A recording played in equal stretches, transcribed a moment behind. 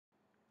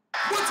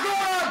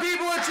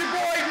your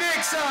boy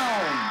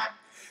Nicksown.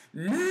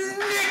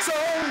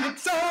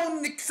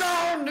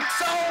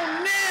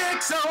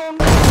 Nickson.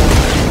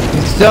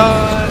 It's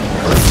done.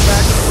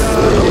 Back is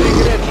done. Getting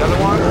it in. Another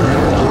one.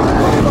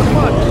 Come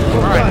on.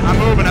 Alright, I'm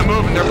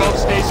moving. They're both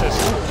stasis.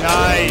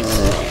 Nice.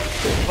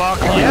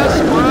 Fuck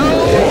yes,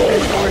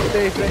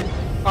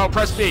 bro. Oh,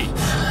 press B.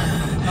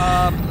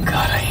 God,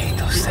 I hate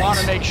those things. We want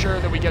to make sure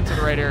that we get to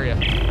the right area.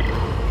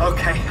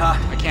 Okay,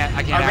 I can't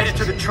I made it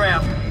to the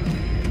tram.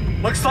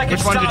 Looks like it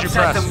stops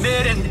at the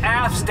mid and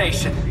aft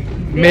station.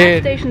 The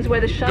aft station's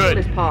where the shuttle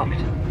is parked.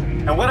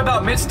 And what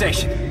about mid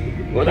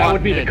station? Well, that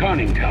would be the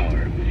conning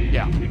tower.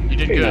 Yeah, you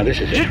did good.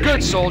 You did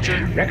good,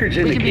 soldier. Records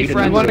we can be indicate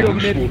friends. a number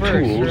of useful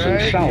tools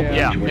and salvage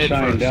yeah, were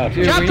signed out.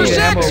 Chapter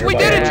 6! We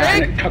did it,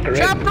 Jake!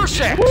 Chapter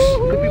 6!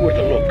 Could be worth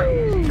a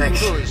look.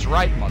 Thanks. Ooh, is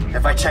right, mother.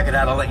 If I check it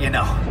out, I'll let you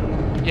know.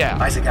 Yeah,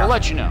 Isaac I'll out.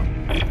 let you know.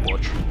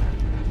 Butch.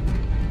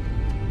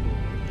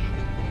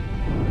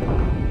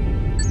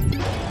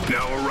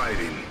 Now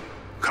arriving.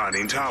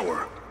 Conning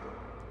tower.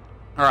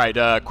 Alright,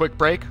 quick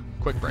break.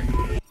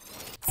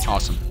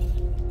 Awesome.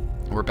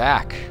 We're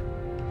back.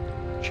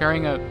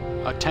 Sharing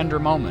a tender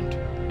moment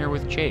here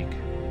with Jake.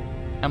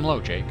 Hello,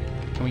 Jake.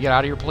 Can we get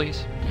out of here,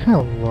 please?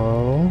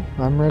 Hello.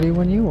 I'm ready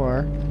when you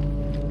are.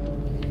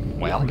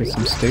 Well, Get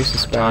some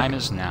stasis back. time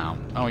is now.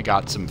 Oh, we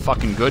got some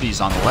fucking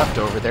goodies on the left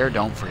over there.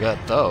 Don't forget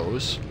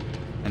those.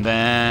 And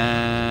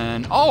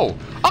then... Oh!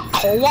 A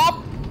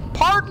co-op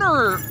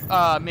partner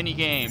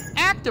minigame.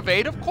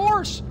 Activate, of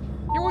course.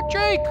 You're with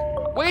Jake.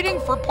 Waiting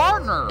for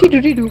partner.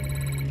 Dee-doo-dee-doo.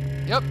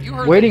 Yep, you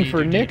heard Waiting the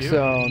for dee-doo-dee-doo.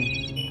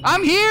 Nicksown.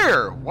 I'm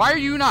here! Why are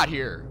you not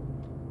here?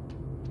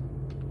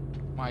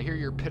 Well, I hear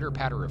your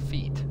pitter-patter of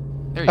feet.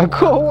 There you A go.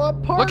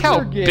 co-op partner Look how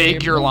game.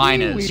 big your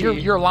line is.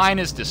 Wee-wee. Your line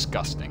is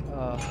disgusting.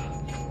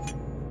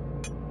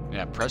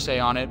 Yeah, press A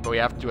on it, but we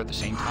have to do it at the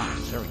same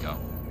time. There we go.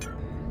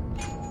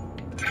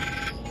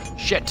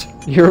 Shit.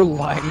 Your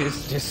line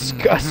is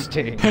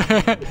disgusting.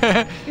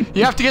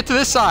 You have to get to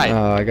this side.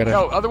 Oh, I gotta...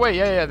 No, other way.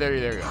 Yeah, there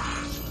you go.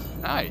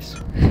 Nice.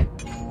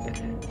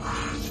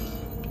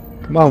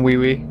 Come on,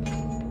 wee-wee.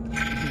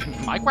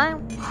 Mike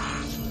round?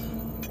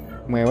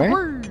 Wee-wee.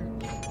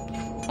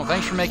 Well,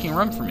 thanks for making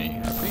room for me.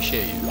 I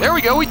appreciate you. There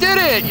we go. We did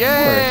it.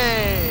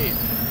 Yay!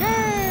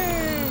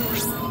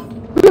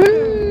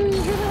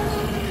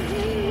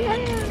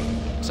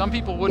 Some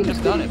people wouldn't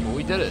have done it, but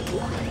we did it.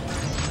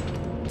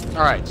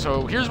 Alright,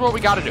 so here's what we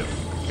gotta do.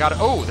 We gotta...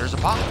 Oh, there's a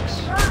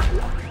box.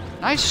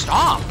 Nice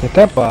stomp. Get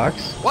that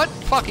box. What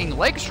fucking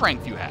leg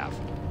strength you have.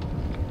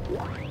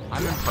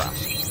 I'm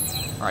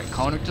impressed. Alright,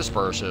 conic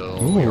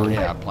dispersal. Ooh.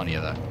 Yeah, plenty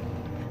of that.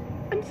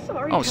 I'm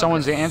sorry. Oh,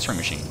 someone's the answering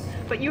machine.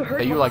 But you heard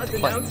that you like to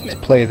play. Let's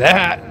play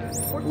that.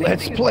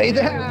 Let's play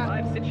that.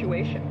 Live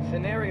situation.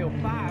 Scenario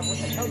 5, what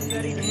the hell does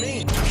that even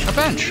mean? A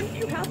bench.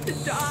 You have to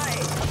die.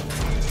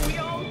 We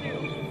all do.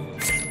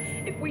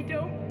 If we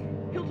don't,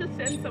 he'll just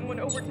send someone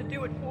over to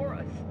do it for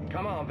us.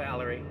 Come on,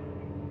 Valerie.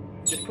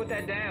 Just put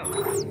that down.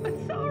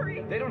 I'm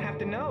sorry. They don't have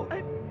to know.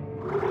 I'm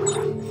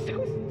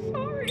so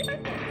sorry.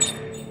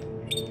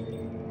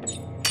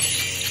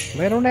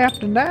 They don't have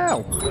to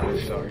know.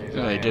 Sorry.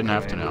 No, they didn't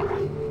have to know.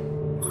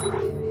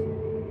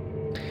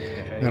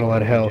 Got a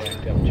lot of health.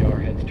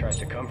 Jarheads tries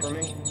to come for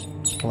me,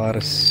 A lot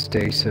of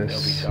they'll be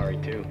stasis. sorry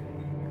too.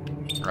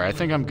 Alright, I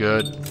think I'm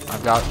good.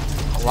 I've got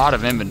a lot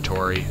of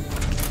inventory.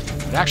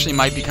 It actually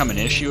might become an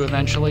issue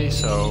eventually,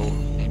 so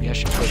maybe I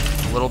should put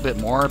a little bit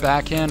more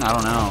back in. I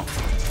don't know.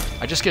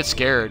 I just get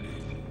scared.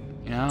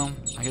 You know?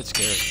 I get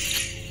scared.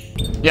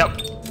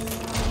 Yep.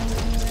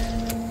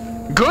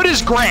 Good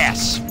as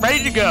grass.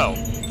 Ready to go.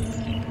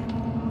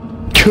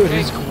 Good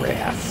as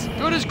grass.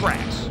 Good as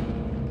grass.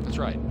 That's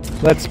right.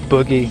 Let's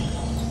boogie.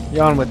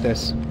 You on with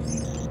this?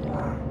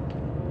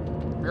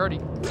 We already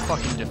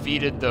fucking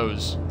defeated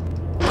those...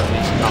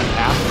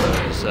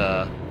 those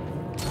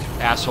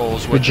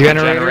assholes with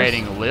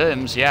regenerating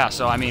limbs. Yeah,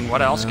 so I mean,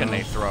 what else can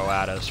they throw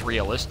at us,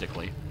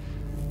 realistically?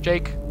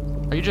 Jake,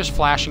 are you just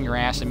flashing your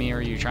ass at me, or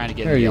are you trying to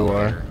get in the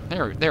elevator?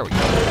 There we go. There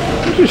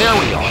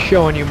we are.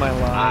 Showing you my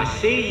line. I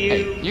see you.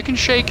 Hey, you can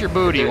shake your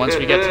booty once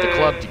we get to the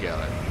club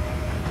together.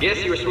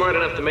 Guess you were smart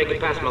enough to make it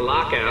past my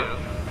lockout.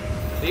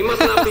 So you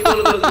must not be one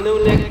of those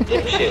no-neck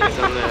dipshits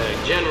on the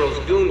General's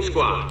goon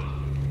squad.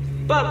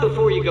 But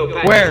before you go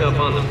pat yourself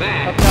on the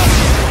back, you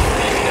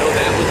know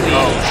that was the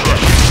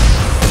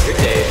Your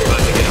day's about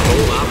to get a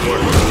whole lot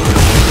worse.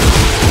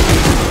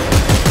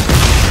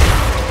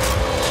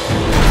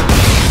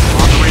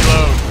 On the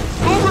reload.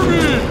 Over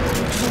me!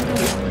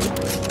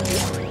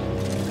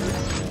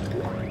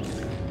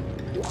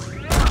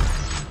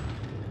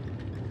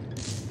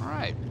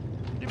 Alright.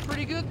 Did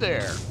pretty good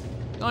there.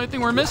 The only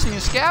thing we're missing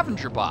is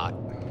Scavenger Bot.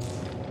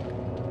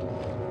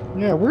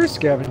 Yeah, where's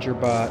Scavenger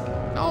Bot?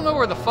 I don't know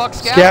where the fuck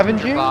Scavenging?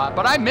 Scavenger Bot,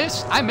 but I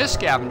miss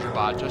Scavenger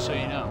Bot, just so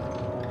you know.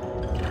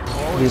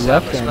 We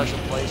left him. Special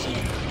place.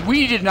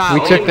 We did not.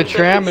 We took the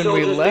tram and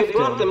we left They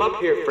brought him. them up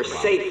here for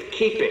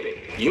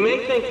safekeeping. You may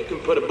think you can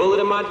put a bullet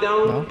in my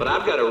dome, but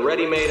I've got a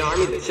ready-made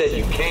army that says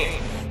you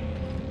can't.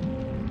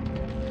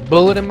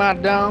 Bullet in my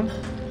dome.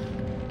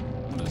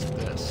 What is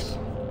this?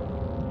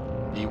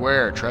 The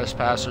beware,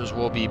 trespassers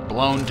will be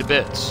blown to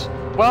bits.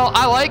 Well,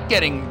 I like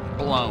getting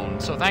blown,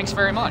 so thanks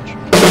very much.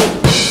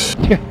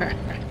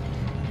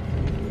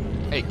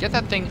 Hey, get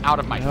that thing out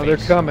of my face. They're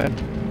coming.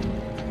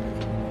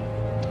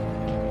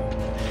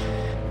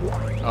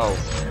 Oh,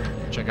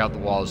 check out the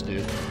walls,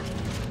 dude.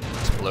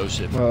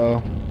 Explosive.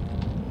 Oh.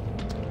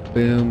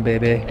 Boom,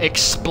 baby.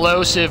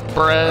 Explosive,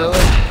 bro.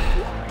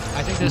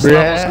 I think this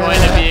level's going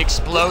to be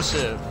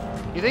explosive.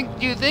 Do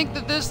you think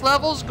that this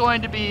level's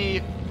going to be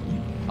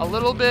a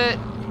little bit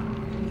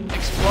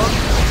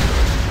explosive?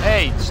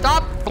 Hey,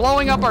 stop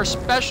blowing up our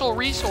special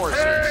resources.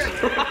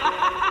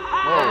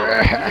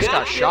 Whoa, I just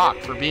got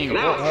shocked for being a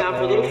Now wolf. it's time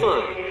for a little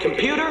fun.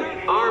 Computer,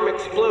 arm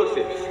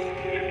explosives.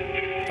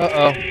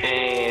 Uh-oh.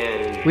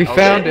 And... We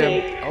found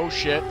him. Oh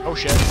shit, oh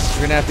shit.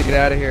 We're gonna have to get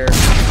out of here.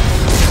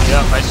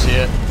 Yep, I see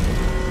it.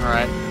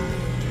 Alright.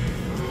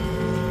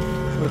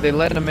 Were they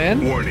letting him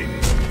in? Warning.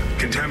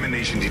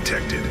 Contamination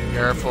detected.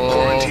 Careful.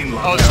 Quarantine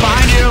Oh, it's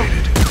behind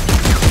you!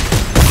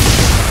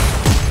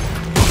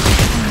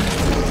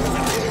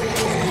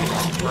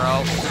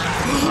 Bro.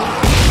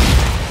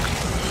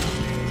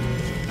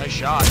 Nice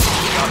shot.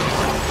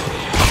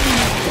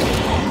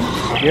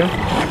 Yeah.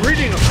 I'm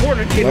reading a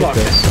quarantine Like lock.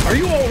 this. Are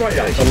you all right,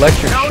 guys?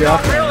 Electric No,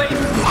 shock. not really.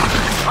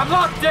 I'm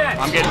locked in.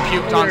 I'm getting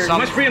puked on There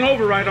something. must be an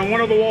override on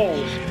one of the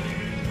walls.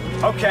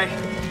 Okay.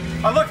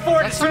 I look for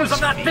it That as soon as I'm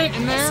not someone's being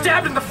in there?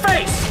 stabbed in the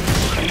face.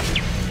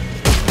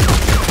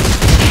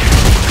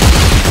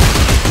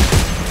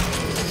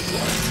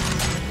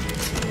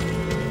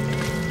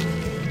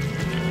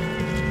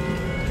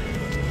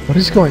 What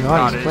is going on?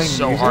 God, He's it playing is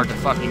so music? hard to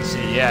fucking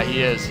see. Yeah,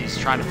 he is. He's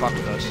trying to fuck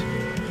with us.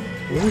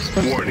 Where are we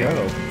supposed Warning. to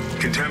go?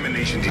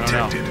 Contamination don't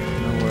know. detected.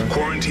 Nowhere.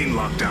 Quarantine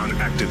lockdown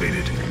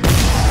activated.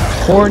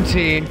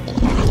 Quarantine.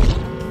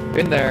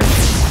 Been there.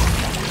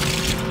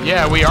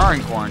 Yeah, we are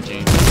in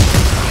quarantine.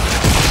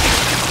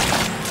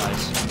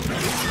 Nice.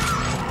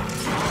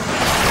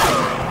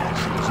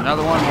 There's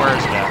another one. Where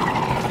is that?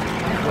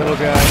 Little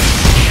guy.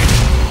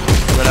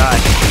 Good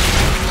eye.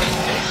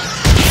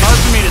 It's hard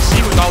for me to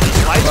see with all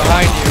these lights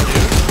Behind going on, you.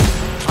 dude.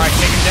 Alright,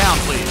 take him down,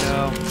 please.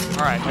 No.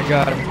 Alright. I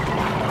got him.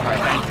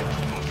 Alright, thank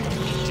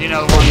you. See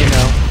another one? You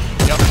know.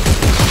 Yep.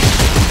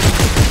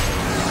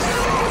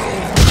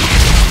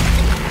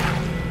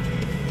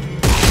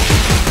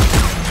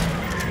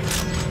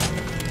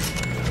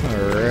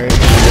 Alright.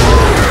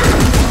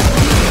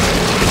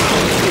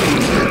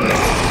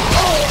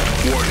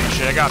 Warning.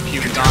 Shit, I got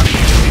puked on.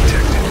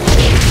 Detected.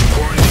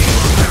 Quarantine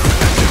lockdown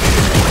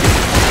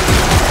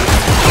activated.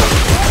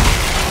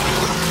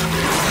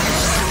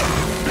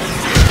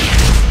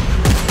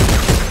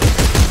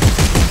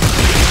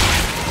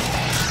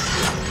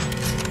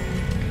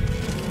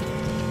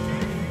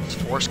 This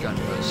force gun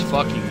does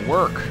fucking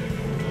work.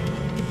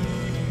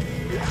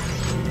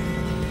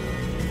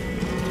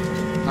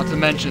 Not to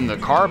mention the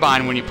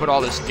carbine when you put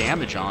all this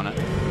damage on it.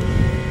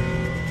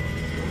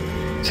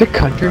 Is it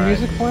country Alright.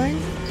 music playing?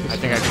 I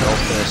think I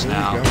killed this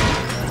now.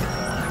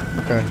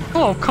 Okay.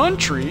 Oh,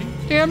 country?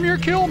 Damn near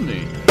killed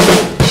me.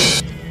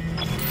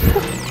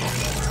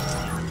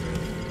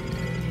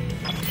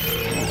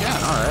 Yeah,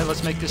 alright,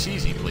 let's make this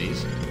easy,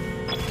 please.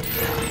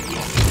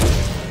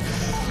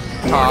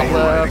 Top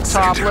left,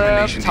 top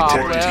left, Contamination top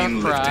detected. left,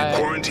 Quarantine lifted. right.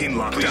 Quarantine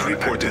lockdown.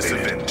 Report this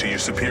event to your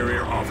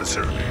superior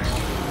officer.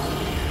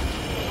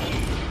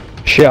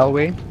 Shall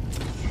we?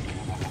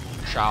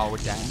 Shall we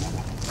then?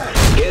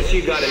 Guess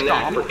you got a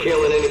knack for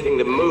killing anything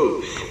that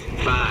moves.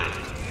 Fine.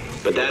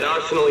 But that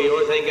arsenal of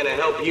yours ain't gonna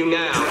help you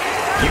now.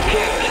 You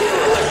can't kill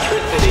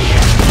electricity.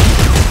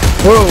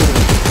 Whoa!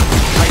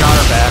 I got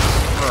her back.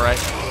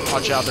 Alright.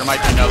 Watch out, there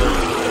might be another.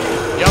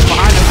 Yep,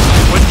 behind him.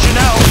 Wouldn't you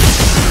know?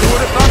 Who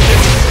would have thumped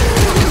it?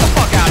 Get the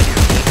fuck out of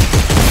here, bitch.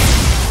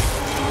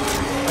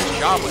 Nice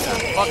job with that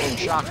fucking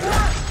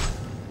shotgun.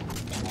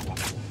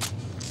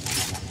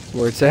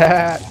 Where it's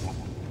at?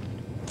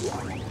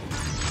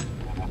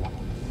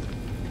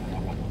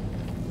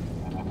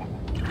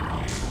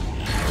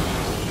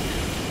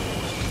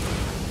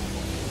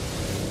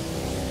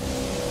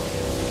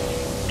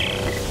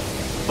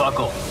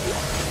 Buckle.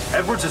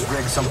 Edwards has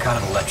rigged some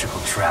kind of electrical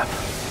trap.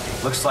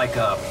 Looks like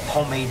a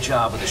homemade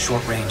job with a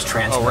short-range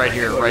transmitter. Oh, right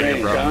here,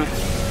 bro.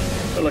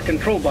 Well, the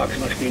control box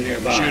must be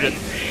nearby. Shoot it.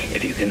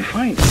 If you can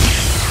find it.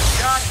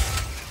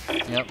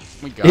 Yep,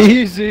 we got it.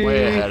 Easy.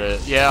 Way ahead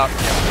of it. Yeah.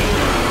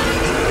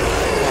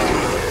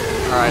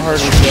 Alright, Hard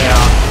let's as shoot it that.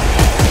 down.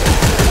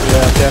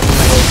 Yeah,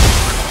 definitely.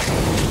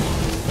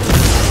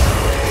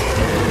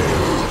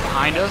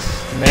 Behind us?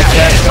 Make Yeah,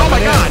 that it is. Oh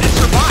my coming in. god, it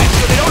survived.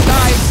 So they don't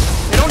die.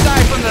 They don't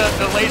die from the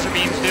laser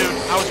beams, dude.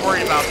 I was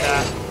worried about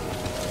that.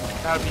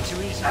 That would be too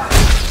easy.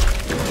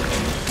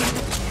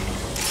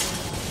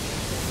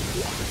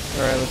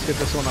 Alright, let's get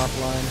this one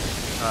offline.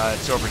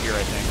 It's over here,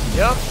 I think.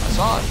 Yep, I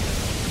saw it.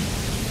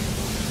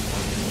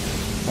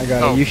 I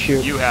got Oh, it. You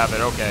shoot. you have it.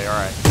 Okay,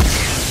 alright.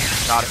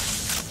 Got it.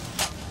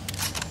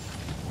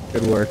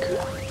 Good work.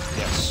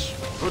 Yes.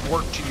 Good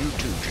work to you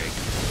too, Jake.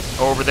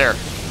 Oh, over there.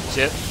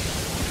 See it?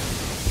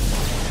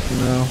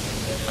 No.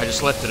 I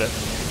just lifted it.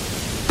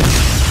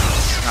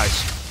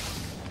 Nice.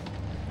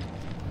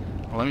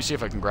 Well, let me see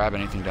if I can grab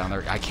anything down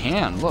there. I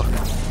can, look.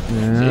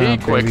 Yeah,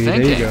 See, quick baby,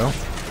 thinking. There you go.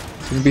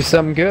 It's gonna be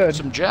something good.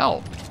 Some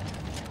gel.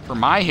 For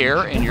my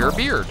hair and your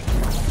beard.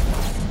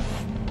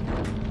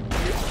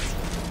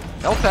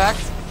 Health pack.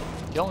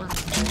 Killer.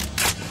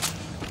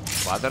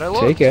 Glad that I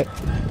looked. Take it.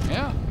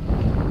 Yeah.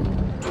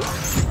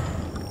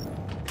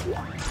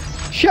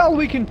 Shall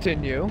we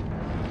continue?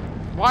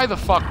 Why the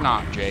fuck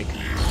not, Jake?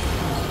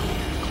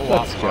 Co-op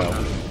Let's go.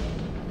 partner.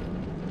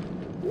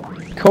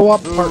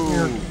 Co-op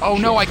partner. Oh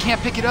no, I can't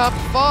pick it up.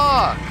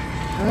 Fuck.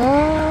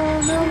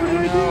 Oh no, what did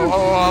I do?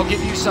 Oh, I'll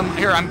give you some.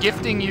 Here, I'm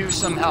gifting you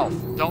some health.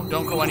 Don't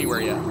go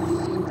anywhere yet.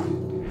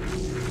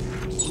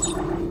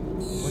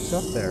 What's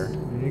up there?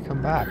 You need to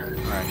come back. All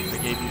right, I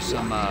gave you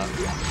some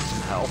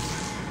health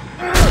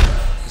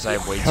because I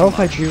have way too Health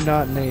I much. do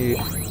not need.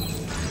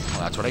 Well,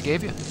 that's what I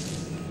gave you.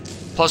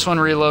 +1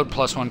 reload,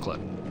 +1 clip.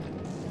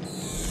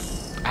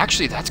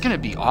 Actually, that's gonna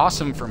be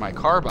awesome for my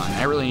carbine.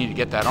 I really need to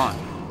get that on.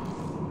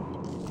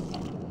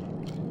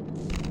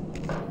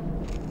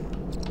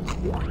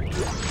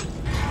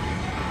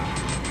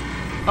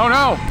 Oh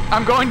no!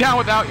 I'm going down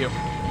without you.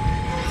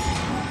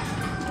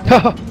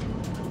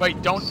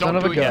 Wait, don't Son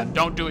of do a it gun. yet.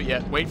 Don't do it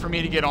yet. Wait for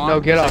me to get on. No,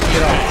 get off,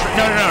 get off.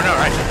 No,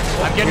 right.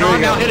 I'm getting Here we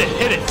on now. go.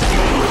 Hit it.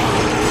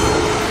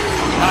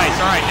 Nice.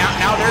 All right.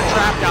 Now they're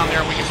trapped down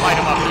there. We can fight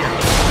them up here.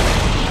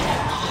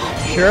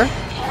 Sure?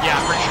 Yeah,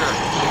 I'm pretty sure.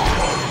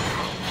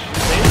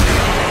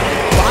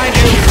 Behind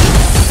you.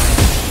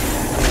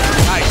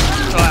 Nice.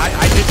 So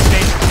I did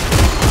stay.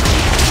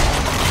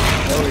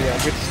 Oh yeah,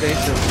 good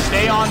station.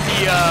 Stay on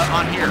the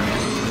on here.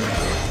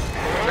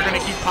 They're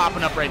gonna keep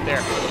popping up right there.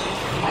 I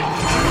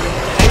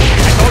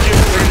told you,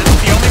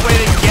 the only way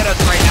they can get us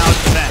right now is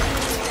the vent.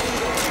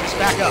 Just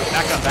back up.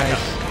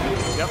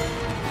 Yep.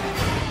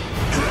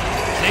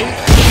 See?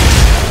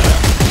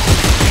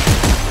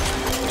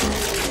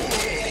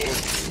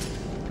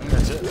 I think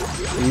that's it.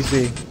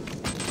 Easy.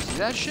 See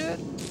that shit?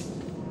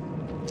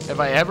 Have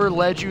I ever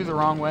led you the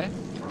wrong way?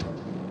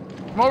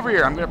 Come over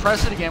here. I'm gonna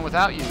press it again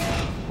without you.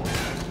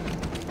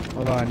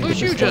 Hold on, I need Look to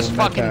at you get just this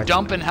med fucking pack.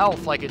 dumping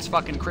health like it's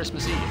fucking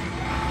Christmas Eve.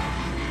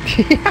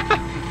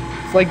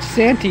 It's like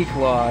Santa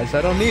Claus.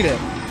 I don't need it.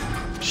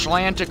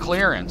 Slanta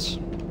clearance.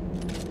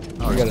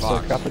 Oh, You there's got a a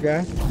box. soak copper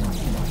guy?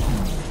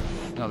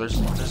 No, there's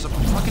a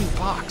fucking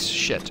box.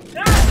 Shit.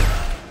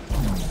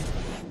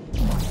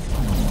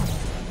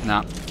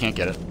 No, can't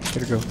get it.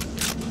 Here we go.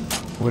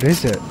 What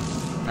is it?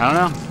 I don't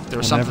know. There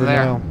was something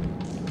there. Know.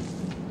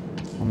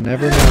 I'll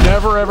never know.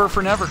 Never ever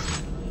for never.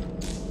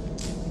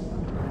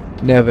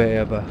 Never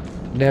ever.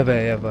 Never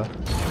ever.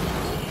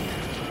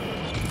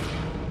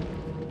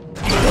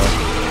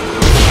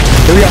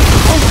 Here we go.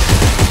 Oh.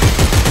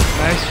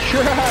 Nice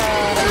try.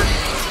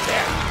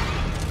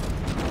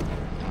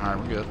 Alright,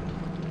 we're good.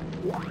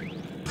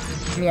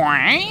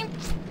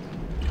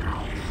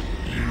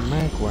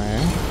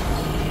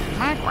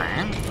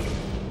 Quack.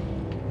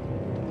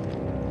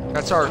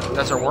 That's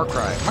our war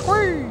cry.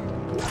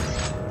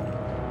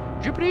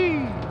 Jippity!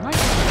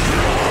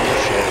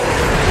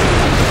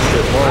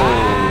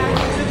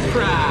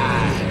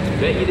 Surprise!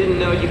 Bet you didn't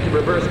know you could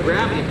reverse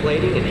gravity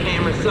plating and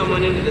hammer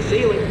someone into the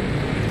ceiling.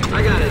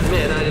 I gotta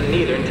admit, I didn't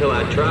either until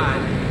I tried.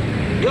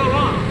 Go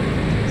on.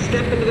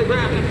 Step into the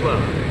gravity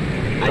flow.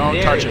 Don't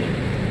touch it.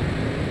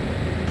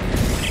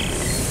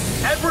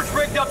 Edward's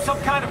rigged up some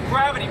kind of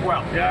gravity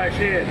well. Yeah, I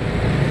see it.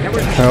 There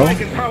was a Hell?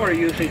 spike in power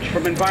usage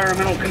from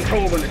environmental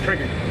control when it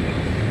triggered.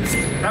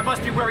 That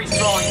must be where he's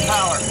drawing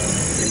power.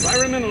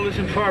 Environmental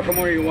isn't far from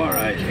where you are,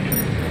 Isaac.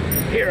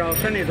 Here, I'll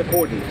send you the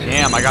coordinates.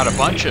 Damn, I got a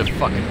bunch of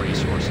fucking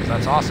resources.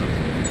 That's awesome.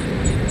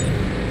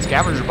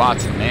 Scavenger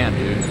bot's the man,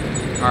 dude.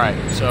 Alright,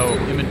 so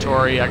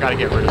inventory. I gotta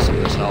get rid of some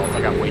of this health.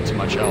 I got way too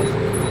much health.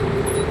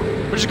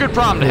 Which is a good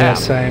problem to Yeah, have.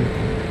 same.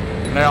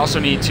 And I also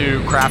need to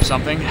craft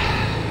something.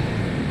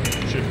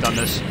 Should have done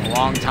this a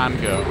long time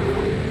ago.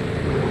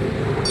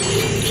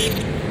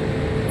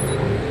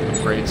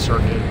 Upgrade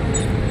circuit.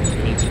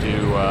 We need to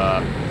do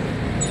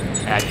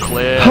add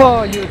clip,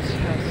 Oh, you.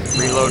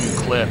 reload and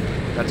clip.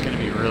 That's gonna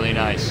be really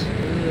nice.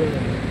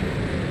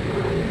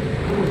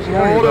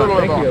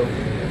 Thank you.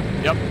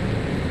 Yep.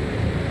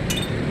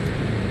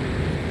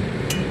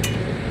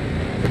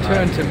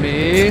 Return to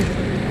me.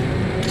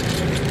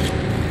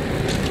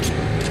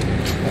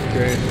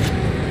 Upgrade.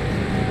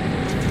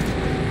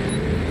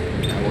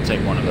 Yeah, we'll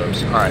take one of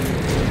those. Alright.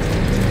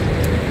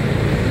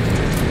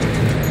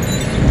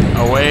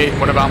 Oh wait,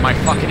 what about my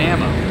fucking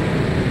ammo?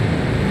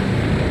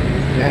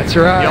 That's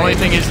right. The only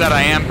thing is that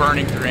I am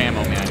burning through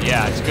ammo, man.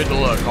 Yeah, it's good to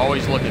look.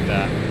 Always look at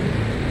that.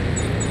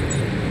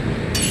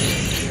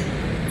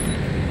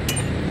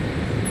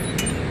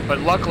 But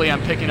luckily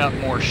I'm picking up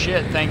more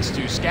shit thanks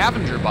to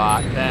Scavenger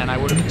Bot than I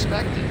would have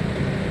expected.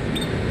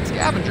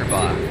 Scavenger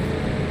Bot.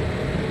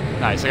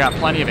 Nice, I got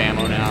plenty of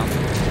ammo now.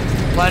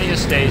 Plenty of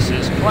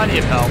stasis, plenty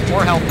of health.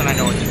 More health than I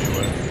know what to do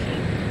with.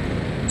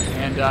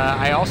 And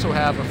I also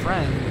have a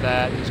friend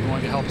that is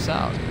going to help us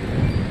out.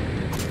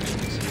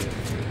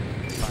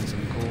 Find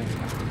something cool.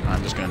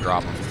 I'm just going to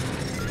drop him.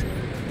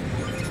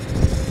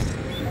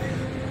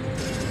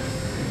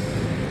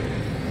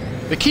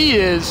 The key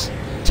is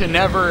to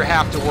never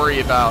have to worry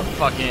about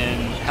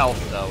fucking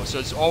health, though. So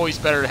it's always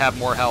better to have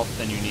more health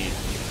than you need.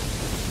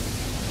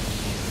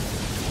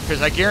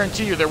 Because I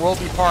guarantee you there will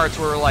be parts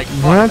where we're like,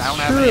 fuck, I don't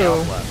have any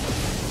health left.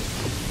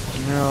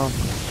 No.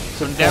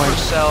 So never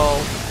sell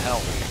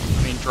health.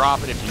 I mean,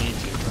 drop it if you need to.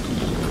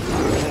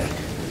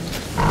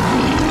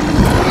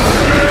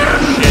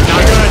 Shit,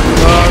 not good.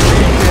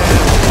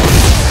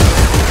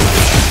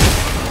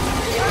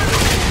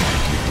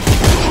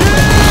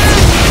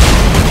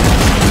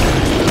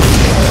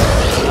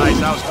 Nice,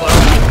 that was close.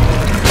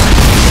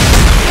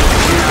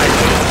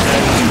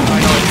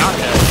 Not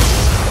dead.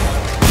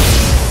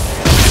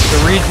 The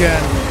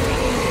regen.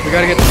 We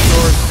gotta get the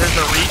sword. There's a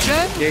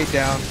regen? Gate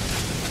down.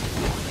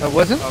 That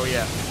wasn't? Oh,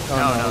 yeah. Oh,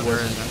 no, there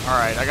isn't.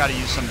 Alright, I gotta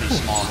use some of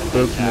these small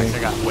attacks. I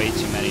got way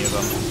too many of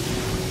them.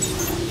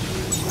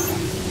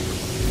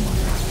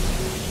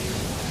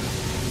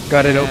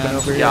 Got it open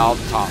over here. Yeah, I'll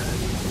top.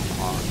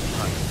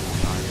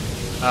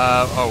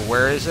 Oh,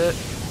 where is it?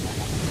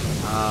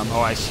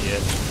 Oh, I see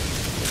it.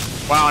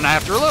 Wow, and I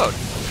have to reload.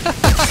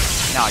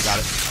 Now I got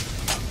it.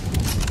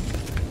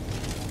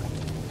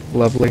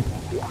 Lovely.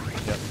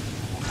 Yep.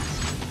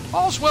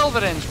 All's well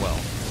that ends well.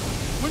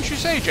 Wouldn't you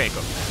say,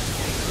 Jacob?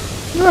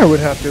 I would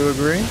have to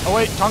agree. Oh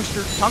wait,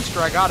 tungster,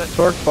 I got it.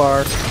 Torque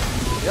bar.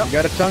 Yep. You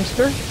got a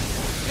tungster?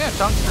 Yeah,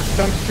 tungster.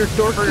 Tungster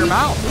torque For your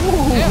mouth.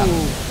 Ooh.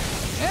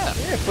 Yeah.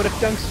 Yeah, put a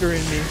tungster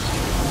in me.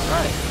 That's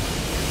right.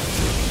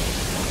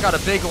 Got a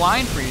big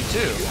line for you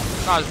too.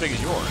 Not as big as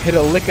yours. Hit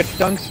a lick of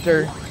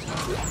tungster.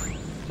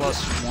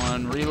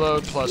 +1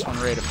 reload,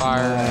 +1 rate of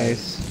fire.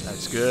 Nice.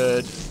 That's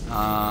good.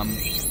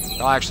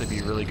 That'll actually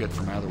be really good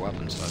for my other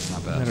weapons, so that's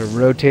not bad. And a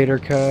rotator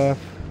cuff.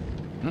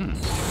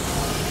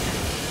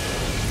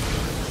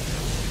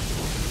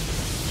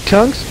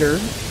 Tungster.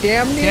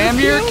 Damn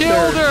near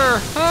killed her.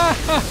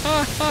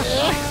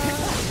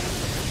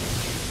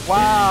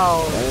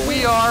 Wow,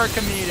 we are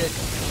comedic.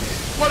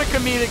 What a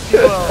comedic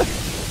duo.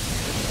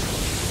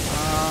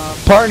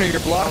 Partner,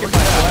 you're blocking my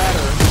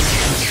bladder.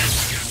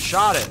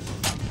 Shot it.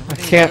 I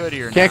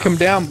can't come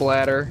down,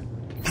 bladder.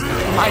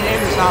 My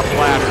name is not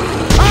Bladder.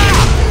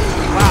 Ah!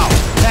 Wow,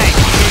 thanks.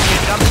 You gave me a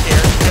jump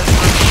scare because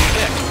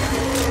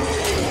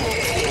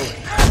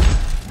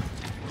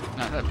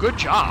we're dick. Good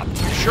job.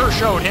 You sure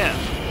showed him.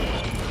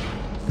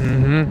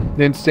 Mm-hmm.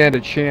 Didn't stand a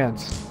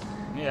chance.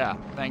 Yeah,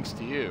 thanks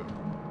to you.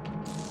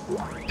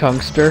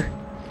 Tungster.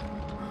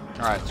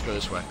 Alright, let's go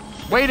this way.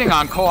 Waiting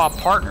on co-op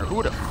partner. Who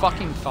would have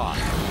fucking thought?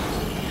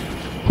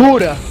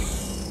 Hooda.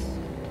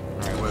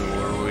 Alright, what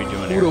are we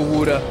doing here?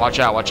 Hooda. Watch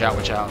out, watch out,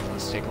 watch out.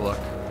 Let's take a look.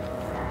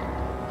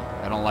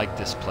 I don't like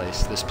this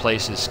place. This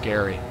place is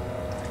scary.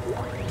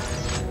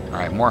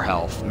 Alright, more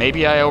health.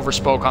 Maybe I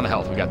overspoke on the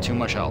health. We got too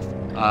much health.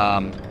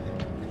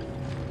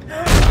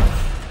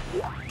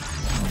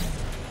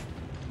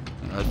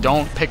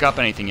 Don't pick up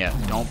anything yet.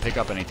 Don't pick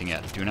up anything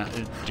yet.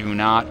 Do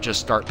not just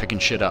start picking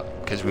shit up,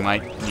 because we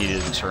might need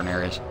it in certain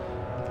areas.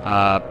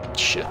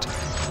 Shit.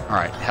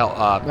 Alright, hell,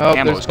 oh,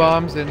 ammo's there's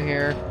bombs in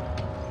here.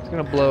 It's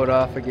gonna blow it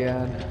off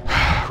again.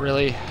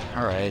 Really?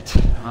 Alright.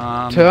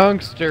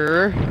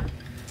 Tungster.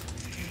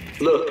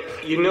 Look,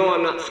 you know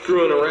I'm not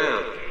screwing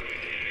around.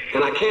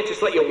 And I can't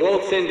just let you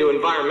waltz into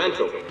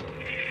environmental.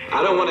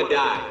 I don't want to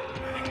die.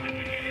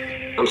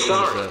 I'm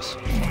sorry. What is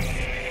this?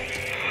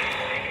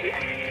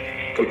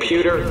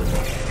 Computer,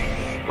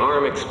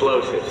 arm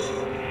explosives,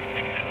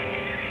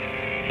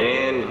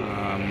 and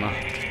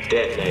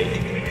detonate.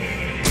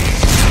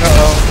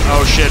 Uh-oh.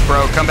 Oh shit,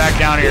 bro. Come back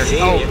down here.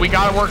 Oh, we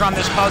gotta work on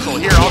this puzzle.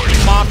 Here, I'll keep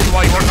them off you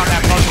while you work on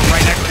that puzzle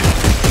right next to me.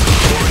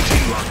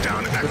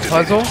 The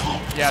puzzle?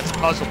 Yeah, it's a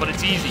puzzle, but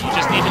it's easy. You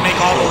just need to make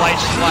all the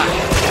lights flash.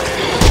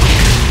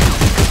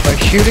 By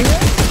shooting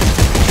it?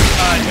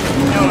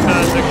 No,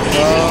 the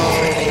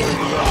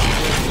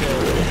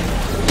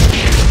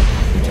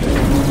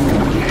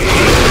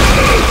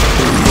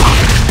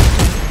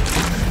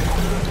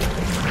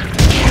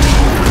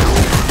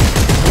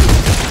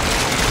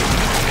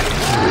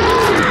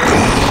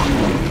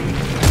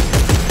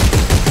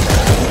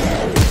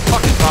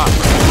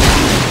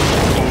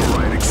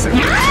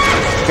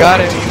Got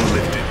it.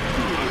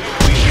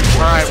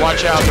 Alright,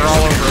 watch out, they're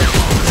all over it.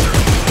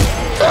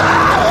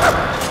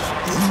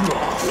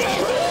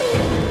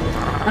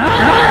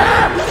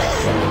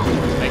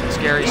 Making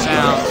scary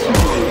sounds.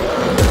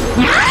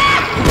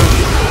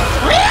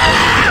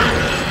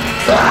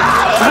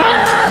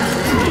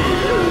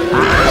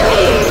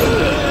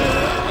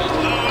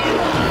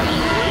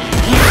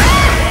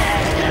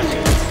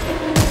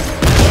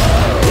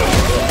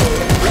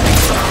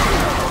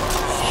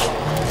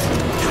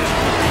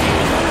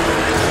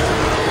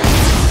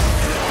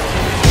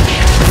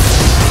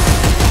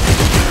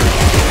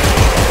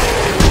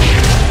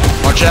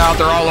 Watch out,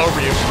 they're all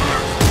over you.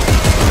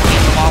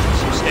 Keep them off with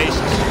some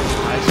stasis.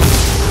 Nice.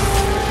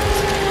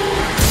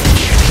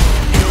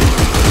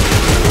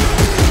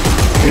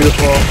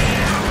 Beautiful.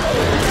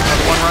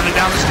 Another one running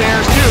down the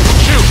stairs, too.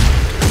 Shoot!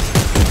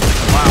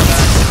 Wow,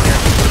 that's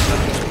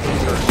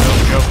no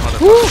joke,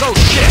 motherfucker. Oh,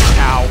 shit!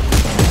 Ow.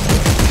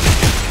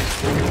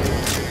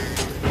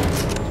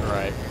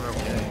 Alright, we're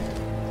okay.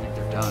 I think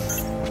they're done.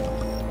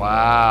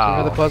 Wow.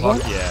 Remember the puzzle?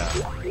 Fuck yeah.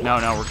 No,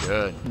 no, we're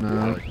good. No.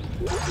 We're good.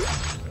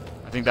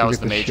 I think that was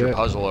the major shit.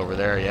 puzzle over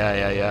there. Yeah,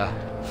 yeah,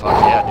 yeah. Fuck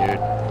yeah, dude.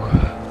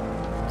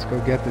 Let's go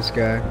get this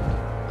guy.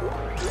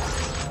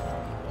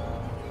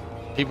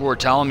 People were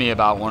telling me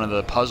about one of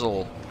the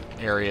puzzle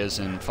areas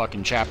in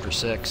fucking chapter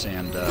 6,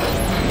 and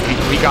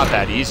we got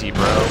that easy,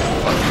 bro.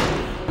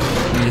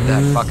 We did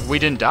that fucking. We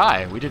didn't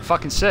die. We did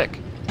fucking sick.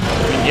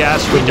 I mean,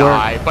 yes, we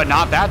died, but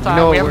not that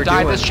time. We haven't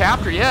died this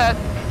chapter yet.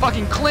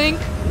 Fucking clink,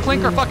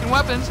 clink our fucking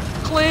weapons.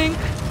 Clink,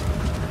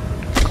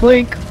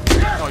 clink.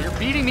 Oh, you're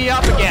beating me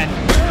up again.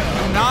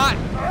 Do not.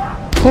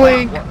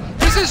 Clink.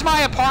 This is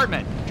my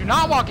apartment. Do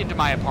not walk into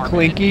my apartment.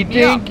 Clinky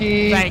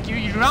dinky. Thank you.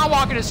 You do not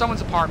walk into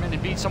someone's apartment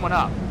and beat someone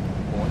up.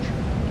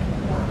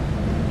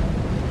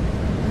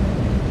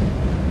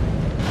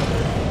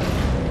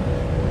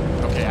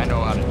 Okay, I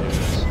know how to do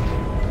this.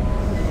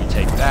 We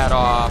take that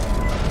off,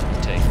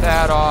 we take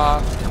that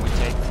off, and we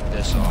take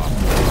this off.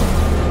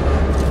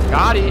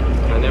 Got it.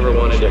 I never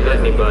wanted to hurt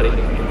anybody. You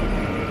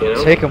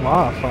know? Take him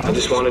off, huh? I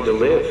just wanted to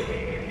live.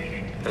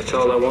 That's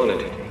all I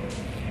wanted.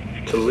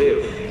 To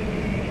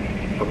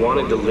live. I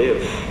wanted to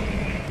live.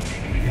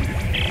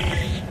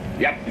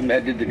 Yep,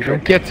 that did the You trick.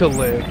 don't get to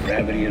live.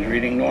 Gravity is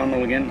reading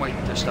normal again. Wait,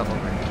 there's stuff over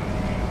here.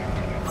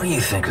 What do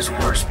you think is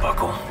worse,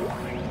 Buckle?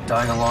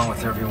 Dying along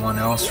with everyone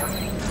else, or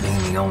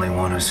being the only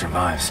one who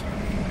survives?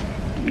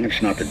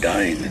 It's not the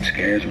dying that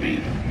scares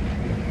me.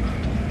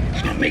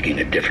 It's not making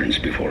a difference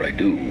before I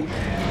do.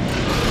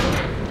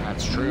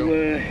 That's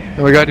true.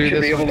 We gotta do Should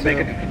this be able one to make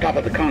it too. to the top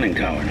of the conning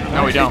tower now.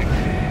 No, we don't.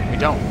 We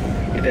don't.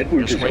 If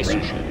Edwards Just is wasting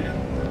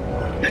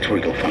around, that's where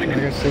you'll find I him.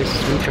 gotta say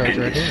sweet charge And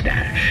right his here.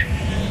 stash.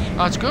 Oh,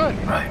 that's good.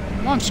 Right.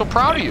 Oh, I'm so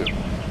proud of you.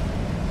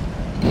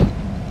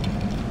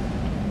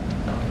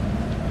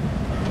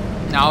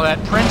 Now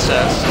that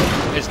princess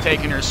is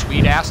taking her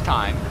sweet ass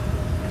time.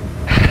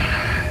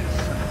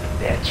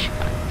 Bitch.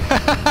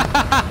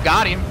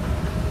 Got him.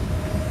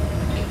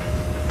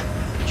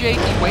 Jakey,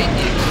 wait,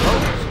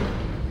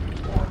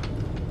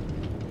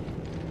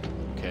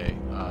 okay,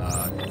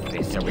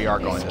 yeah, we are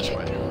going this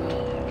way.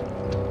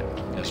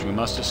 Yes, we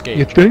must escape.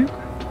 You think?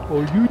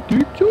 Oh, you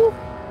think so?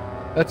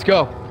 Let's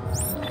go.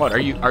 What, are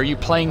you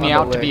playing me On the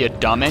out to way. be a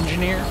dumb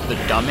engineer? The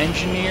dumb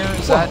engineer?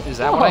 Is that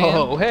what I am?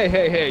 Oh,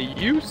 hey,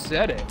 you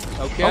said it,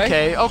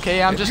 okay?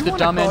 Okay, I'm If just you a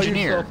dumb wanna call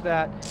engineer. yourself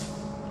that,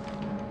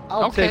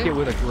 I'll Okay. take it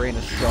with a grain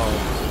of salt.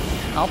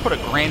 I'll put a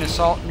grain of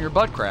salt in your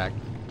butt crack.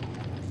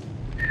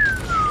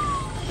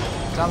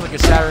 Sounds like a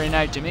Saturday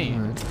night to me.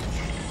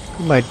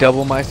 You might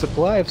double my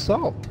supply of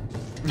salt.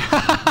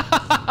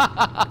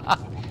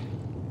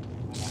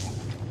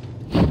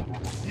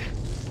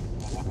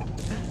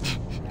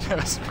 That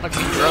was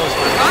fucking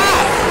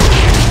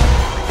gross.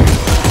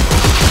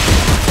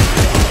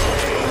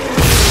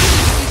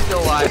 He's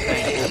still alive,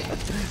 thank you.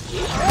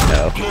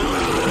 No.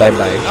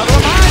 Bye-bye. Another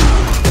one mine!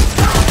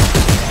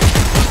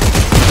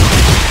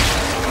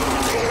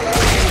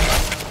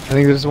 I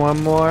think there's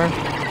one more. It's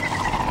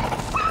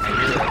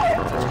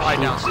probably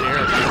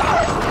downstairs.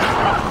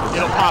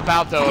 It'll pop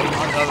out though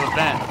of a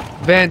vent.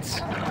 Vents.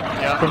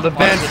 Yep. From the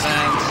One of vents.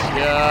 vents.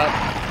 Yep.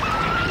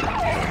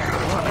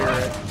 I hear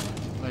it.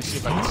 Let me see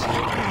if I can see it.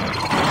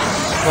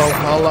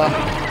 Valhalla.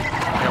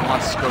 It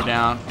wants to go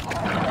down.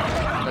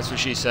 That's what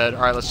she said.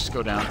 All right, let's just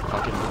go down.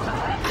 Fucking. I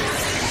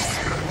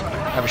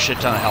have a shit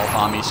ton of health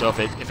on me, so if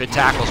it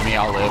tackles me,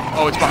 I'll live.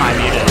 Oh, it's behind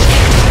me. It is.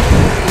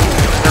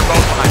 They're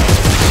both behind me.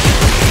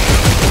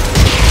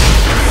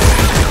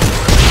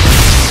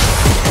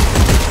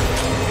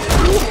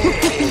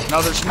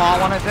 Another small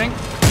one, I think.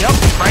 Yep,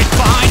 right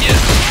behind you.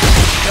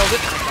 Killed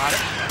it. Got it.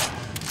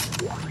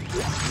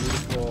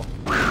 Beautiful.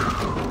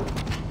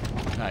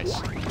 Nice.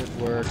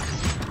 Good work.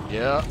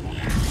 Yeah.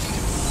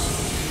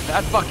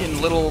 That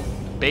fucking little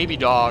baby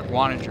dog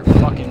wanted your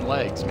fucking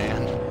legs,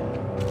 man.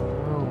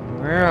 Oh,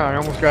 man, I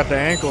almost got the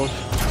ankles.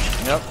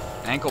 Yep.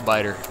 Ankle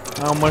biter.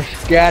 I almost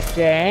got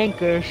the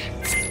ankles.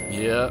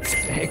 Yep.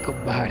 Ankle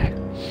biter.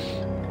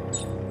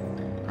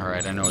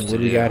 Alright, I know what to What do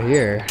do. you got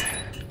here?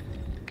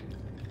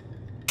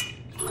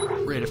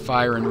 Rate of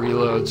fire and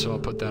reload, so I'll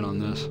put that on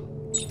this.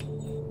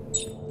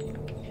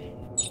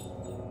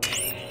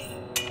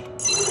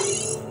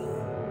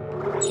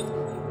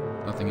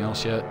 Nothing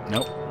else yet?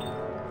 Nope.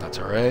 That's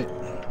alright.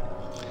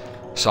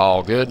 It's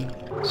all good.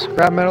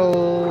 Scrap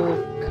metal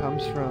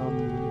comes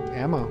from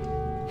ammo.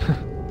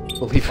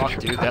 Believe it Fuck,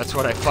 or dude, not. that's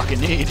what I fucking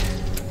need.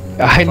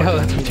 I know,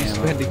 that's fucking what you ammo.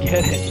 spend to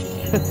get it.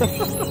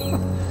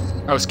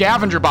 Oh,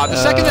 scavenger bot. The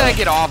second that I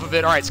get off of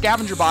it, alright,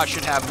 scavenger bot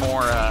should have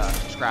more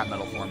scrap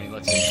metal for me.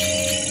 Let's see.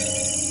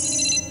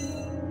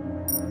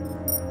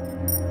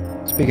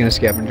 Speaking of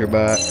scavenger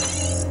bot,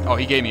 Oh,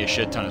 he gave me a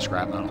shit ton of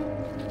scrap metal.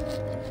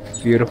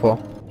 beautiful.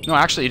 No,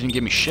 actually, he didn't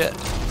give me shit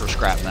for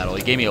scrap metal.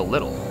 He gave me a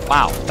little.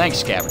 Wow, thanks,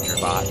 scavenger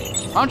bot.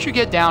 Why don't you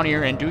get down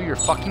here and do your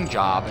fucking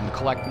job and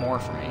collect more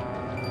for me?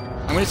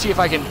 I'm gonna see if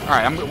I can. All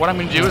right, what I'm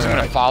gonna do is I'm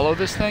gonna follow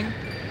this thing.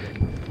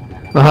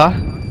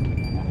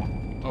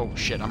 Oh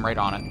shit, I'm right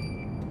on it.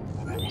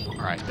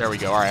 All right, there we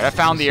go. All right, I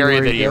found the See area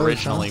where that he he goes,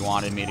 originally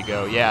wanted me to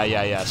go.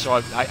 Yeah. So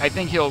I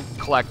think he'll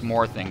collect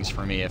more things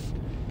for me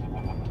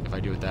if I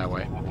do it that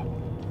way.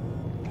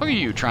 Look at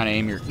you trying to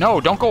aim your...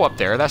 No, don't go up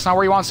there. That's not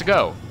where he wants to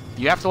go.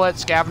 You have to let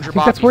scavenger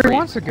bot That's be where free. he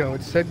wants to go.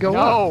 It said go up.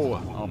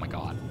 No! Oh my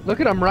god. Look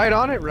at I'm right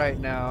on it right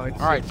now. It's,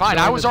 Alright, fine.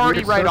 I was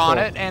already right on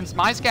it, and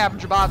my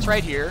scavenger bot's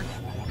right here,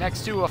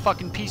 next to a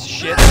fucking piece of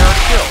shit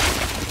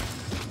that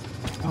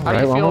killed.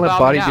 Alright, well, I'm gonna let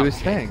Body do his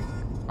thing.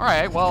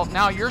 Alright, well,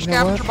 now your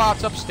scavenger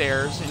bot's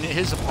upstairs in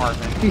his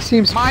apartment. He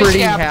seems my pretty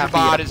scavenger happy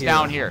bot up is here.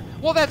 down here.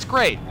 Well, that's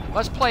great.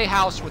 Let's play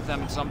house with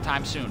them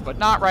sometime soon, but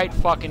not right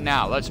fucking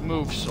now. Let's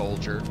move,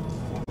 soldier.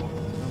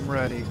 I'm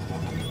ready.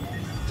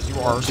 You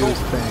are a Do his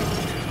soldier.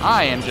 thing.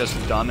 I am just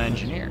a dumb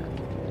engineer.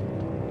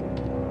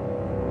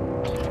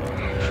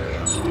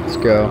 Let's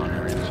go.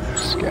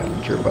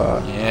 Scavenger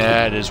bot.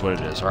 Yeah, it is what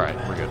it is. Alright,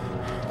 we're good.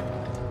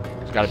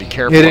 Just gotta be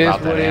careful It is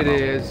about that what it ammo.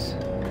 is.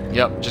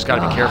 Yep, just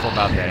gotta be careful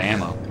about that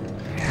ammo.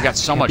 We got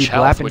so Can't much be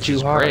health, blapping which too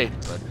is hard. great,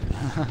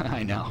 but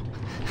I know.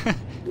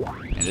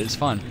 It is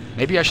fun.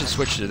 Maybe I should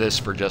switch to this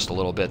for just a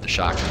little bit, the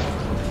shotgun.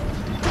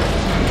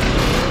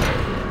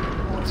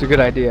 It's a good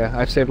idea.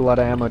 I've saved a lot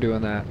of ammo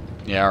doing that.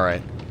 Yeah,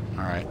 alright.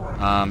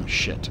 Alright.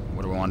 Shit.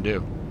 What do we want to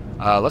do?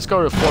 Let's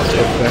go to floor 2.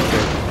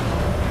 Effective.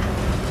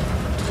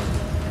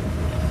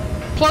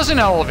 Pleasant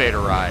elevator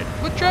ride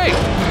with Jake.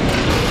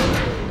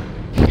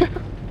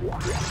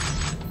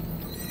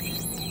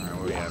 Alright, what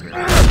do we have here?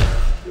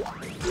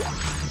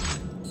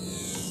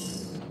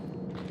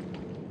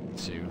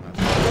 Let's see.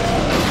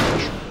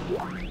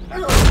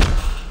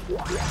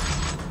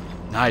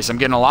 Nice, I'm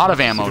getting a lot of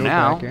ammo Let's go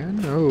now. back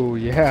in. Oh,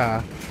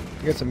 yeah.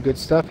 You got some good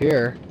stuff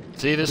here.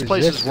 See, this What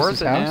place this? is This worth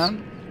his it, house?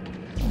 man.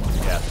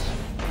 Yes.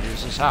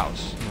 Here's his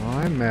house. Oh,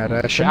 I'm mad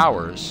at The him.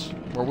 showers,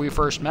 where we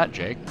first met,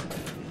 Jake.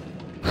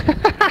 Alright,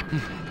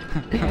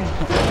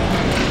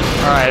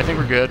 I think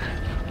we're good.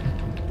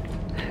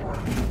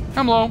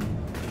 Come low.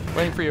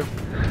 Waiting for you.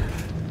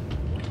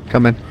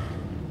 Coming.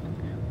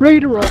 Ready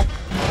to roll.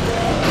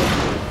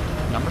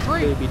 Number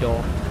 3. Baby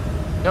doll.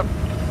 Yep.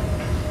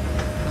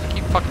 I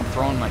keep fucking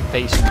throwing my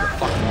face into the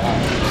fucking wall.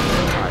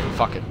 Alright,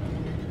 fuck it.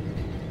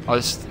 Oh,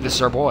 this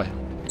is our boy.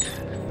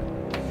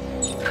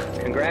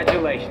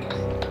 Congratulations.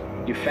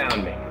 You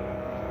found me.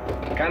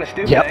 Kinda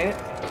stupid, Yep. ain't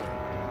it?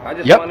 I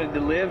just Yep. wanted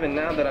to live, and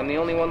now that I'm the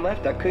only one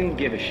left, I couldn't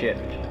give a shit.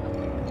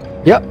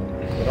 Yep.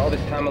 But all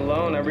this time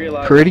alone, I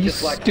realized, Pretty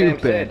just like Sam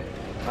stupid. said,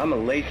 I'm a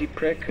lazy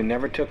prick who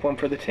never took one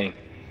for the team.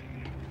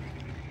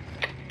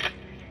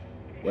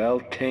 Well,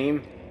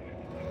 team,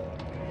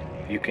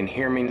 you can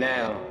hear me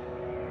now.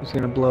 Who's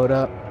gonna blow it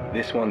up?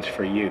 This one's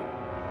for you.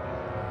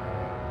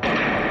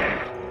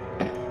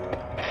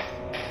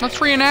 Let's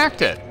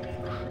reenact it.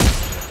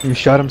 He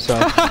shot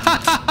himself.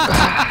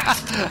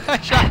 I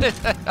shot it.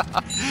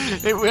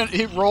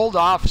 It rolled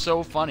off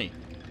so funny.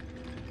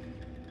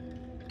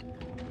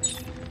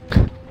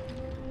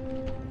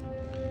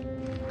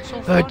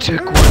 So funny. I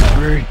took one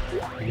for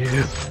you.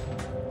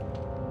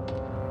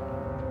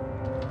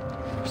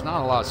 There's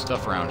not a lot of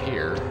stuff around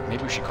here.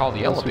 Maybe we should call the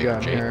What else we elevator, got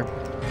in Jake. here?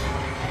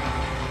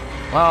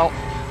 Well,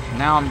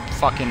 now I'm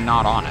fucking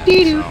not on it.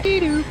 Dee-doo, So.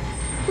 dee-doo.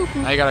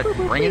 Now you gotta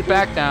bring it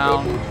back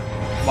down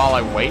while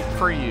I wait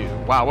for you.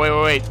 Wow,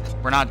 wait.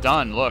 We're not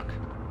done. Look.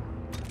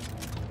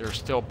 There's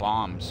still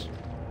bombs.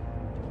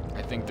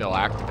 I think they'll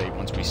activate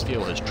once we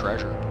steal his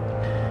treasure.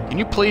 Can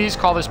you please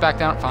call this back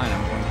down? Fine,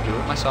 I'm going to do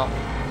it myself.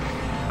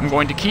 I'm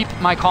going to keep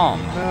my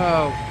calm.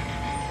 No.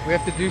 We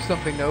have to do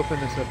something to open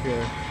this up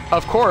here.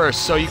 Of course,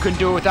 so you couldn't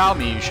do it without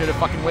me. You should have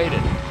fucking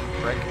waited.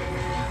 Frick.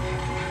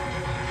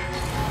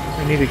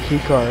 I need a key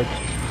card.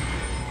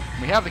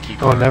 We have the key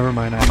Oh, card. never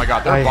mind. Oh my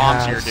god, there are I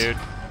bombs has. here, dude.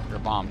 There are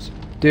bombs.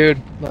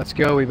 Dude, let's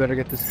go. We better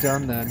get this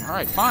done then.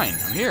 Alright, fine.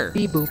 I'm here.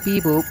 Beep boop,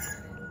 beep boop.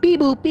 Beep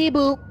boop, beep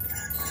boop.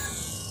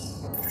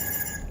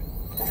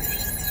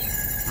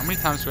 How many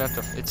times do we have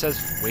to... It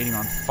says waiting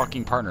on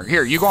fucking partner.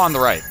 Here, you go on the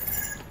right.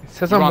 It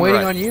says You I'm on the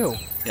waiting right. on you.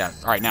 Yeah,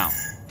 alright, now.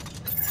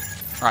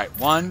 Alright,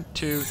 1,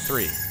 2,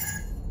 3.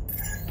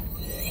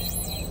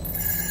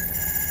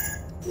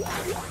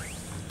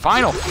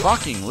 Final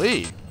fucking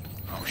lead.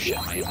 Oh shit,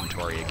 my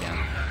inventory again.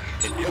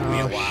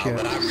 Oh shit.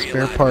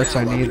 Spare parts,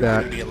 I need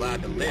that.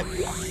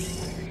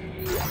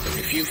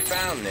 If you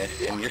found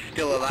this and you're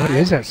still alive, What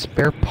is that?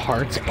 Spare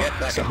parts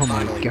box? Oh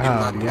my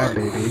god, yeah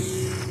baby.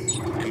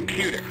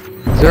 computer,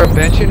 Is there a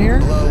bench in here?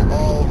 blow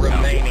all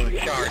remaining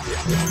charges.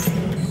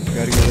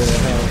 Gotta get rid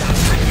of that.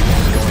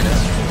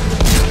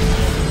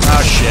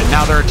 Oh shit,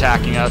 now they're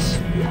attacking us.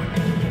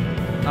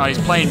 Oh, he's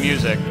playing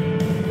music.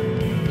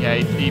 Yeah,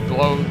 he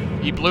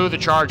blew the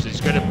charges.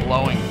 He's good at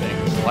blowing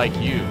things, like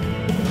you.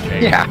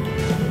 Jake. Yeah.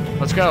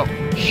 Let's go.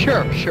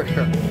 Sure.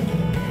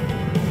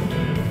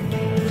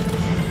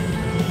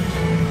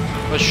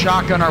 Let's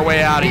shotgun our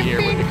way out of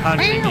here with the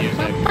country music.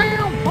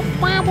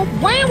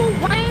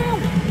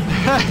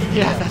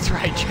 Yeah, that's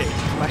right, Jake.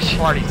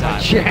 Party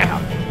time.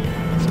 Jam.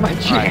 It's my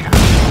jam.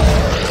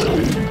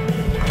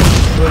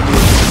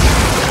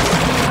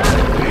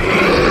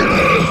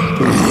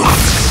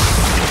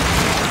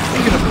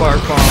 Speaking of fart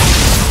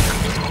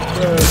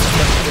bombs.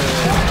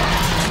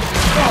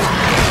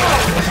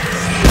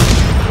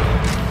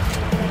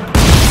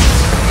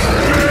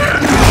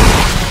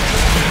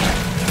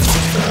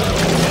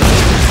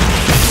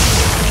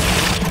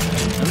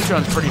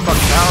 Nicksown's pretty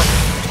fucking powerful.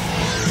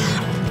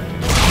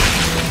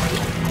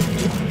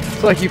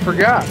 It's like you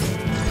forgot.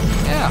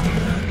 Yeah.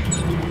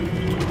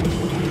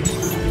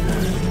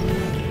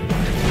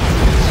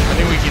 I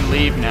think we can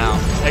leave now.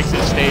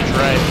 Exit stage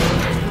right.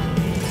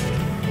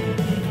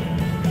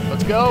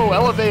 Let's go,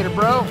 elevator,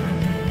 bro.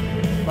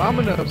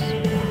 Vamonos.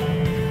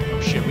 Oh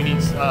shit, we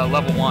need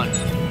level 1.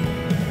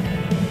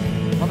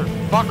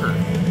 Motherfucker.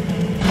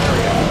 There we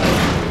go.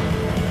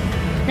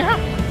 Yeah.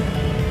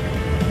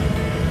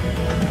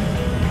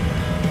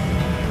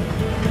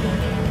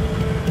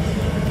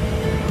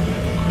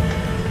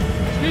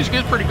 This music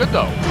is pretty good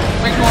though.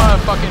 Makes me want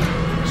to fucking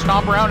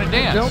stomp around and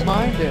dance. Don't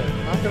mind it.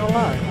 Not gonna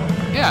lie.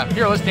 Yeah,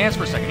 here, let's dance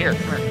for a second. Here,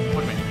 come here,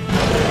 look at me.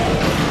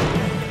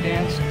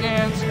 Dance,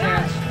 dance,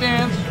 dance,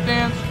 dance,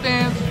 dance,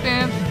 dance,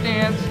 dance,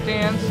 dance,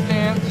 dance,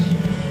 dance.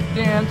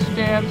 Dance,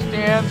 dance,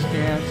 dance,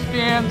 dance,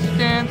 dance,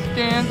 dance,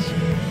 dance.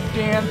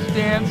 Dance,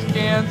 dance,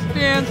 dance,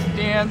 dance,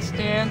 dance,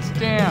 dance,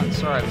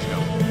 dance. Alright, let's go.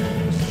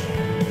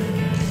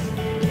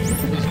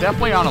 It's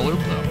definitely on a loop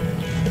though.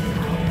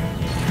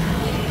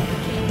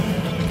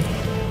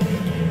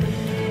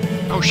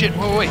 Oh shit,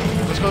 wait.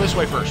 Let's go this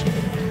way first.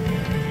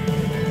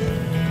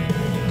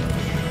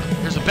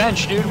 There's a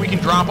bench, dude. We can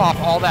drop off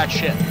all that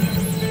shit.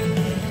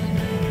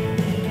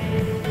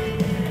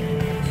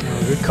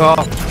 Oh, good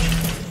call.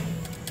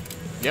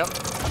 Yep.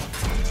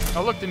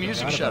 Oh look, the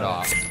music shut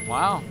off.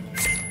 Wow.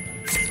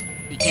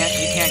 You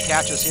can't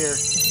catch us here.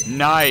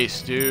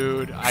 Nice,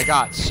 dude. I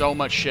got so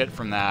much shit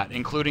from that,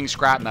 including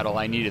scrap metal.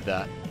 I needed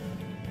that.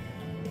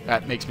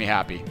 That makes me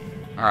happy.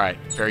 All right,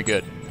 very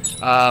good.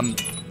 Wow.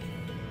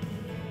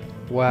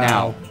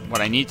 Now, what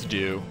I need to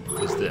do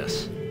is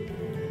this.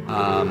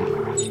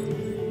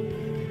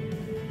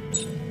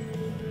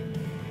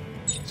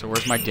 So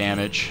where's my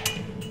damage?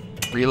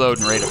 Reload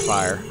and rate of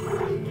fire.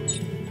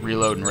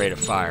 Reload and rate of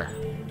fire.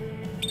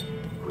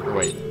 Or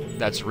wait,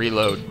 that's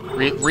reload.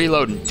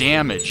 Reload and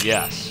damage,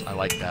 yes. I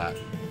like that.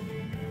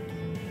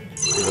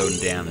 Reload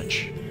and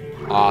damage.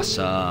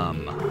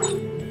 Awesome.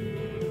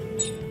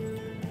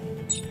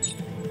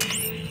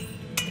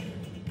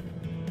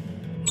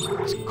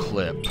 Let's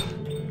clip.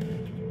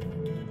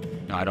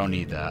 No, I don't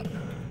need that.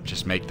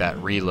 Just make that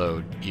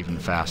reload even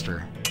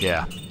faster.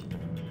 Yeah.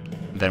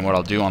 Then what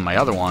I'll do on my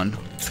other one,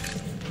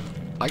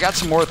 I got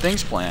some more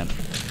things planned.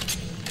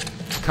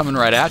 Coming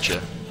right at you.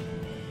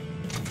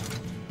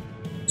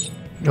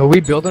 Are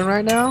we building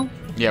right now?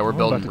 Yeah, we're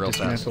building real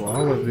fast. fast.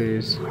 All of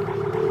these.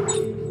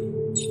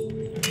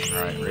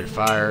 Alright, rate of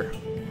fire.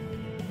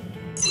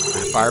 Rate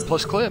of fire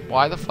plus clip.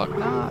 Why the fuck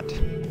not?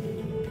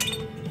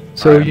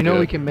 So Alright, you know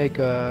good. we can make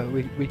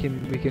we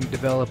can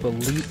develop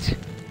elite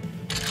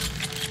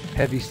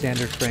heavy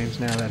standard frames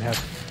now that have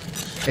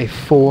a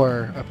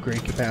 4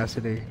 upgrade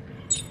capacity.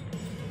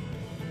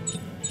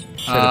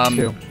 Instead of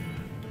 2.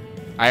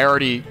 I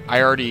already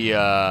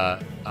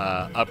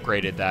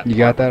upgraded that. You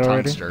got that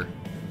already? Tungster.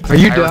 Are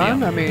you I already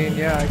done? am. I mean,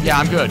 yeah. Yeah,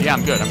 I'm good. Yeah,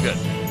 I'm good. I'm good.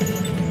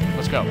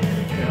 Let's go.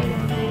 Okay, hold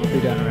on. I'll be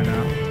done right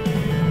now.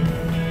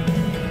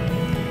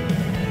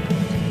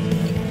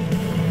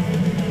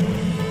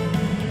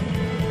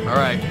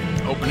 Alright,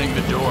 opening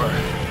the door.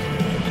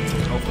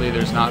 Hopefully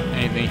there's not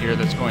anything here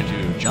that's going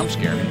to jump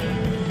scare me.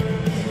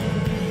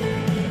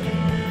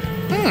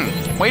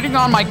 Waiting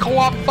on my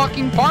co-op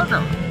fucking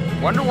partner.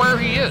 Wonder where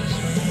he is.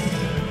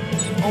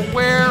 Oh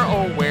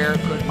where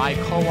could my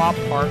co-op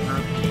partner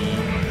be?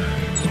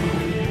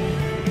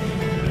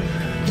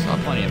 Still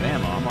have plenty of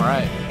ammo, I'm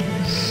alright.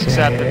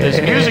 Except that this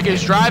music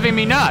is driving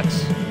me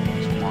nuts.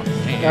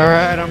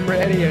 Alright, I'm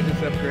ready. I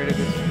just upgraded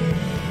this.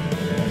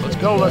 Let's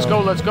go, let's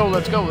go, let's go,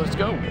 let's go, let's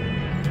go.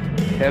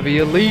 Heavy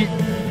elite.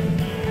 Alright,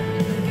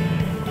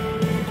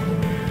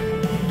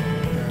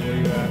 where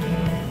you at?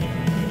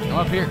 Come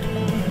up here.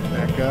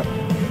 Back up.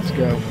 Let's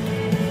go.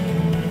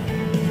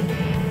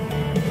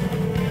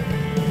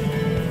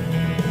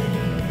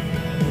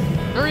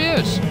 There he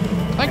is.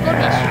 Thank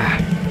goodness.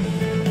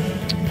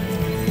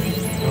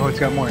 Oh, it's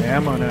got more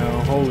ammo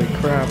now. Holy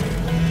crap.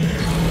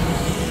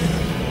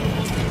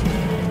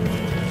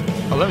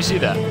 Oh, let me see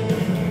that.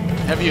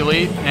 Heavy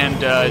elite,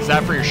 and is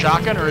that for your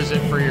shotgun or is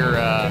it for your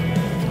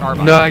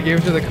carbine? No, I gave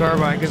it to the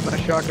carbine because my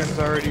shotgun's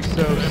already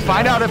so.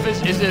 Find out if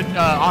is it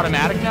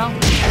automatic now? No,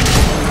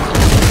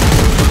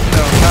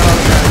 not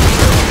automatic.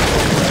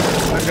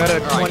 I've got a 20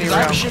 Right, 'cause I have a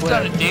round shit clip.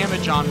 ton of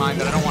damage on mine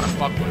that I don't want to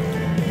fuck with.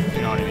 If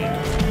you know what I mean?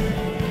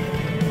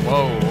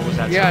 Whoa, what was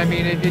that? Yeah, I sound?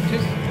 mean it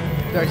just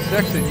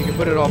dissects it. You can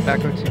put it all back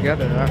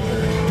together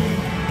after.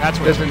 That's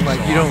what doesn't, like,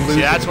 you don't lose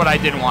See, that's it. what I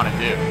didn't want to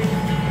do.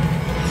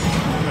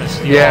 I'm gonna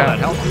steal Yeah. all that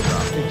health you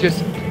dropped.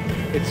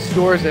 It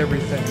stores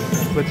everything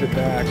and puts it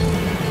back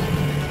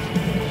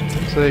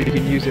so that you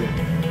can use it.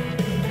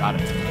 Got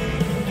it.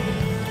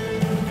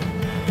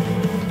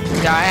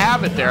 Yeah, I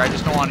have it there. I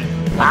just don't want it.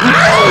 I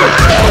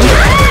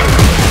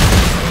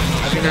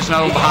think there's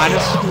no one behind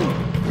us.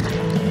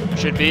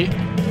 Should be.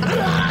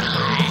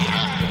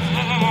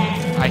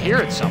 I hear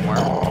it somewhere.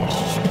 I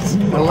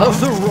love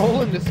the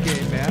roll in this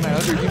game, man. I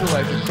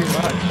underutilize it too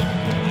much.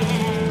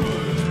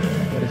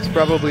 But it's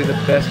probably the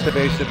best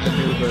evasive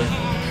maneuver.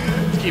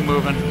 keep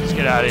moving. Let's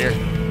get out of here.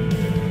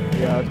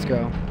 Yeah, let's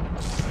go.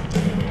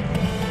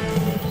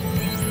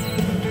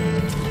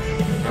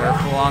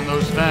 Careful on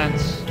those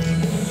vents.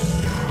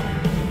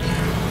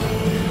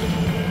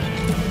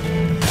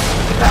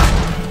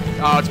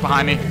 Oh, it's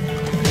behind me.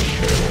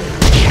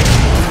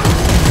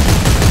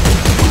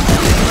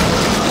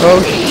 Oh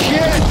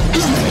shit!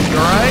 You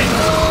alright?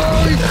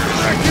 Oh, he's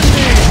wrecking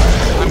me!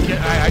 I'm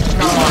getting. I just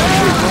got one.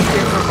 One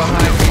came from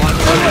behind me. One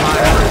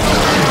behind me.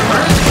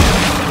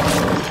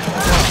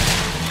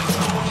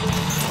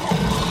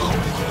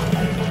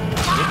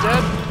 You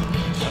dead?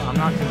 I'm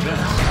not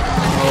convinced.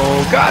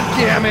 Oh, god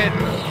damn it!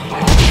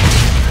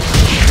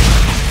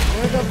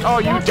 Oh,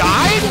 you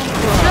died?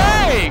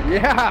 Dang!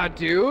 Yeah,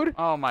 dude!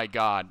 Oh my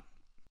god.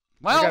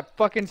 I Well, got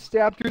fucking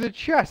stabbed through the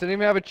chest. I didn't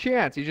even have a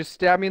chance. He just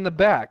stabbed me in the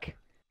back.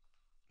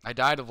 I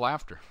died of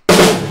laughter.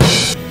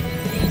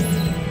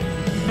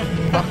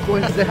 Fuck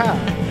was that?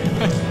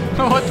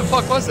 What the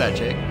fuck was that,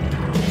 Jake?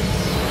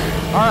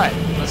 Alright,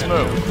 let's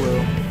move. No clue.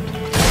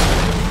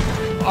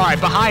 Alright,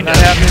 behind Not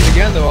us. happening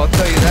again, though. I'll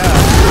tell you that.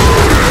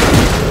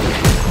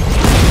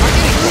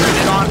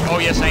 Oh,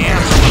 yes, I am.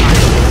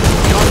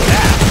 Get on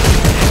that.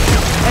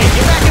 Hey,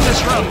 get back in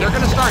this room. They're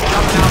gonna start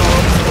jumping out all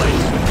over the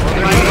place.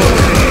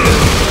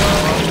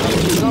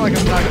 It's not like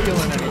I'm not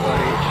killing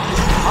anybody.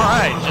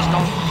 Alright, just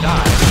don't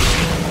die.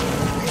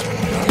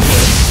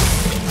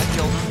 I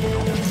killed him.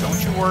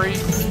 Don't you worry.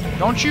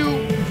 Don't you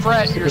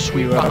fret your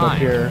sweet Out of behind.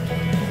 here.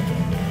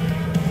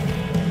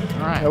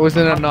 Alright. That was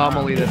an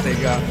anomaly that they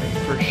got me,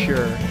 for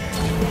sure.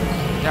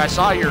 Yeah, I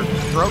saw your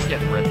throat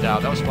getting ripped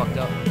out. That was fucked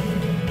up.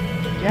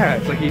 Yeah,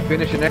 it's like he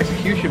finished an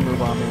execution move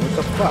on me. What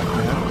the fuck,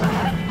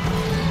 man?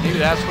 Maybe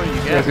that's what you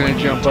get gonna when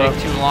you jump take up.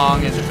 too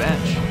long in the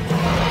bench.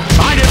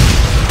 Find him!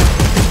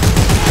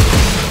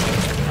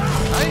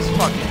 Nice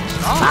fucking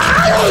strong.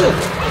 Oh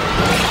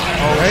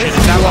Right? shit,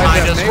 is that You like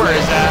behind that us? melee? Where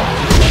is that?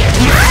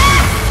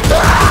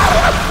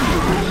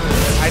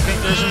 I think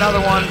there's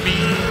another one. Be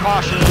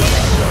cautious.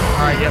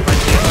 Alright, yep, I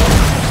see it.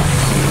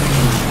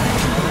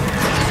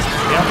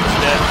 Yep, it's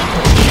dead.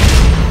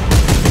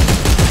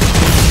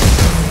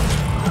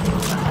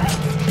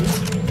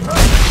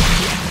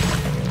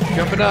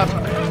 Jumping up.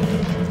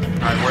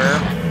 Alright, where?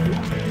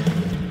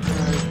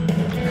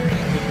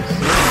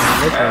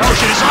 Okay. Oh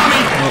shit, he saw me!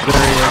 Oh,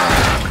 there he is.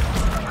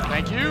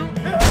 Thank you.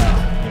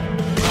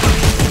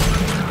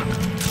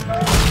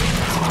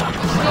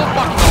 Still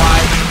fucking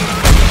alive.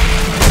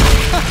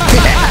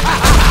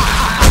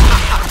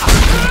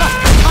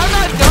 I'm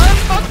not done?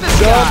 Fuck this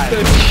Dump guy.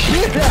 the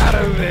shit out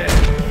of it.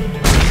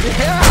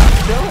 Yeah, I'm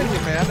telling you,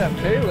 man, that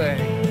melee.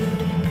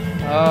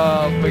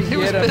 Oh, but He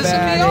was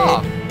pissing me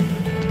off.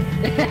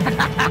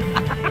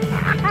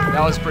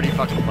 That was pretty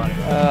fucking funny.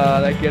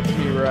 That gets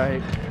me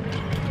right.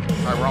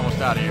 Alright, we're almost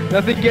out of here.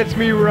 Nothing gets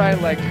me right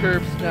like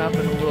curb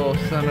stomping a little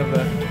son of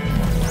a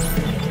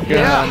gun.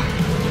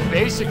 Yeah,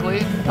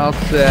 basically. I'll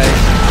say.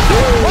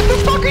 What the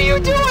fuck are you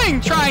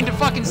doing trying to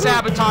fucking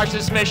sabotage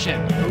this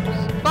mission? Oops.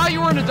 Thought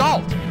you were an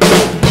adult.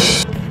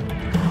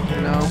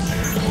 No.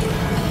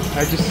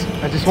 I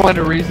just wanted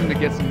a reason to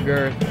get some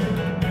girth.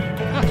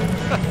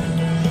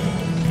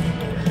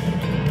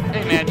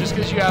 Hey man, just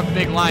because you have a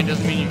big line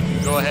doesn't mean you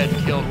can go ahead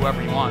and kill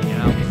whoever you want, you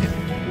know?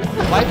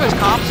 Life has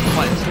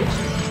consequences.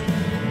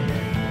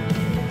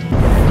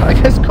 I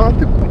guess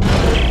consequence.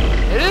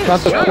 It is.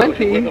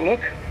 Consequently. Worth a look?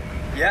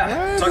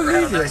 Yeah, Tucker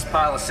had a nice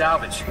pile of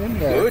salvage.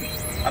 Good.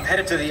 I'm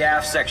headed to the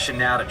aft section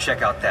now to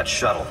check out that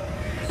shuttle.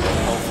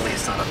 Hopefully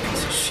it's not a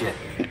piece of shit.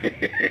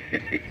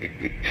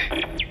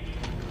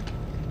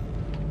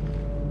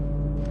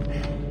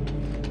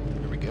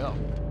 Here we go.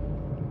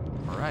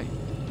 All right,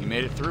 you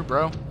made it through,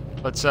 bro.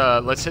 Let's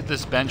hit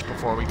this bench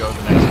before we go to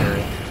the next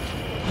area.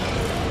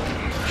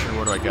 Sure,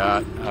 what do I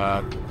got?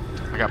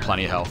 I got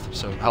plenty of health,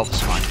 so health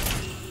is fine.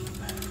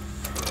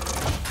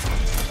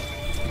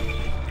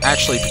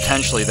 Actually,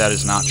 potentially that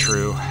is not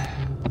true.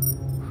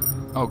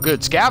 Oh,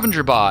 good,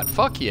 scavenger bot.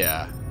 Fuck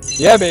yeah.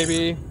 Yeah,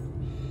 baby.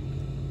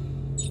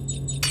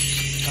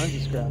 Tons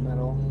of scrap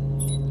metal.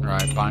 All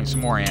right, buying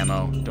some more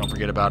ammo. Don't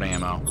forget about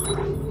ammo.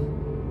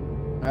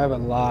 I have a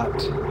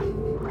lot.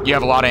 You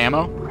have a lot of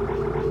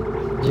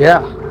ammo?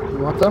 Yeah. You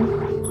want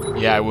some?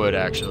 Yeah, I would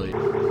actually. All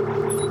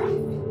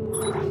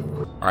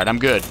right, I'm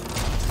good.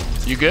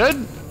 You good?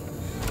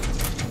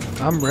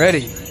 I'm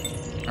ready.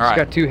 All right.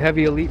 Got 2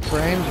 heavy elite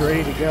frames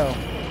ready to go.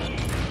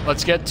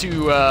 Let's get to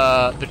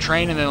the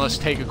train and then let's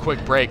take a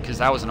quick break because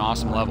that was an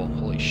awesome level.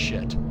 Holy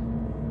shit.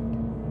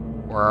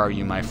 Where are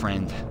you, my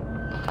friend?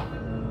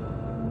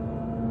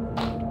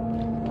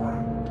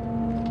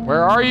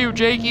 Where are you,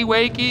 Jakey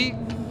Wakey?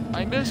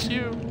 I miss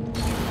you.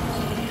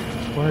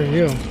 Where are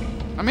you?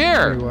 I'm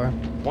here. There you are.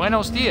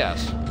 Buenos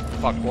dias,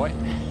 fuckboy.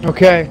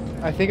 Okay.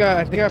 I think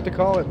I have to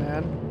call it,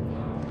 man.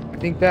 I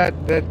think that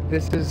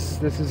this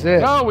is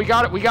it. No, we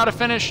got it. We got to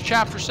finish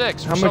chapter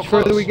 6. How much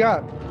further we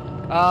got?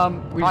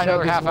 Probably just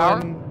another have half this hour.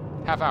 one-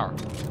 Half hour.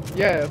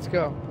 Yeah, let's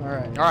go. All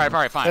right. All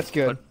right, fine. That's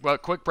good. Well,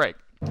 quick break.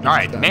 All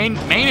right, main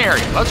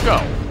area. Let's go.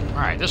 All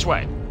right, this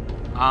way.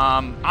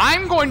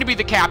 I'm going to be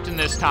the captain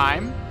this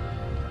time.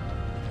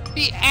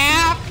 The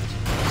aft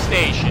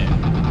station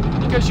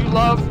because you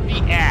love the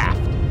aft.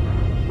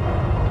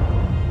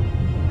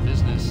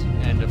 Business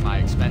end of my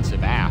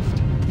expensive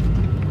aft.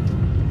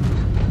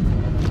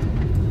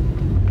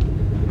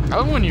 I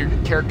love when your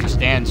character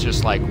stands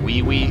just like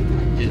wee wee.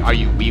 Are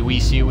you wee wee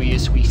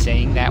serious? We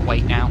saying that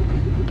right now?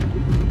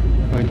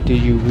 Or do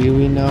you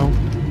really know?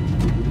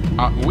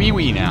 Wee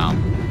wee now.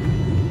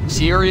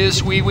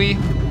 Serious wee wee?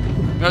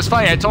 No, it's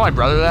funny. I told my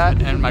brother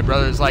that, and my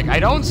brother's like, I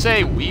don't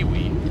say wee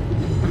wee.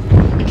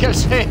 He kept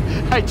saying,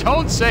 I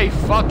don't say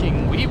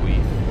fucking wee wee.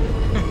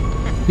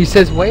 He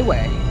says way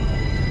way.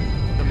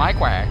 The mic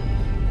way.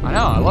 I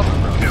know. I love it,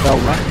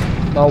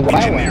 bro. The way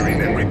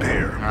Engineering and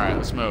repair. All right,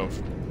 let's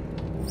move.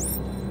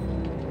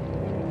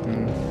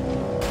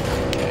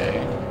 Okay.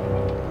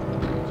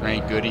 Is there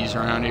any goodies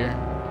around here?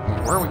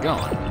 Where are we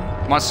going?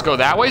 Wants to go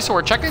that way, so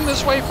we're checking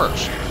this way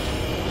first.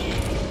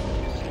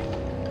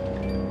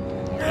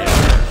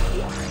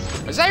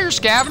 Is that your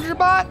scavenger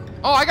bot?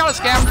 Oh, I got a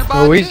scavenger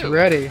bot. Oh, he's too.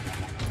 ready.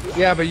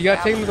 Yeah, but you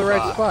gotta take him to the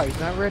right spot. He's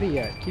not ready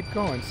yet. Keep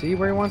going. See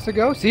where he wants to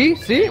go? See?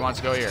 See? He wants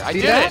to go here. I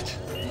See did that? it.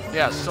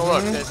 Yeah, so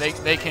look,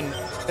 they can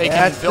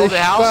That's build the a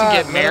house and spot.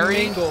 get Let 'em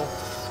married. mingle.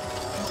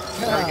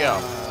 There we go.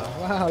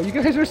 Wow, you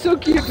guys are so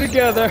cute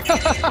together.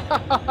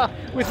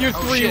 With your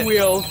Oh, three shit.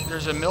 wheels.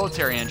 There's a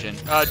military engine.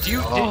 Did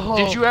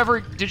you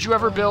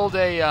ever build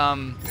a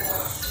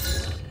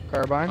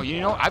Carbine? Oh, you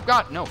know,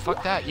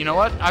 fuck that. You know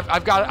what?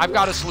 I've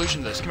got a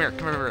solution to this. Come here.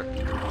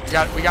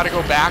 We got to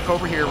go back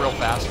over here real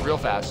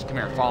fast. Come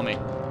here, follow me.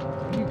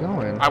 Where are you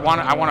going? I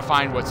want to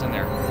find what's in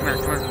there. Come here.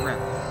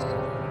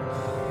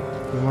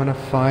 You want to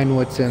find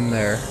what's in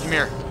there. Come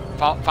here.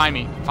 Find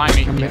me.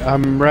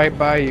 I'm right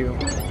by you.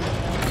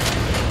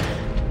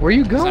 Where are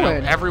you So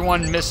going?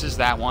 everyone misses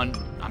that one.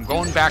 I'm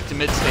going back to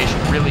mid-station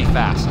really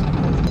fast.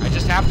 I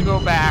just have to go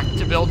back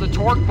to build a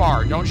torque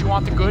bar. Don't you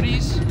want the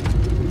goodies?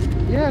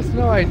 Yes,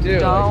 no, I do.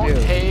 Don't I do.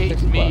 hate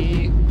 6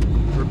 me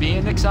for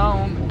being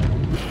Nicksown.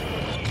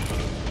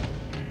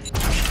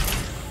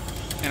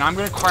 And I'm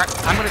gonna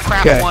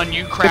craft one.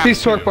 You craft Get these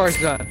two. torque bars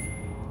done.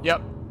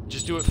 Yep.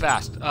 Just do it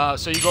fast.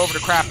 So you go over to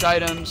craft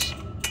items.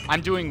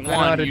 I'm doing I know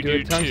how one. to You do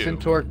a tungsten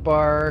two. torque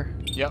bar.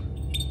 Yep.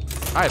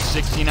 I have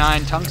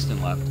 69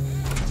 tungsten left.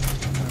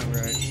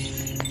 Alright.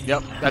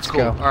 Yep. That's Let's cool.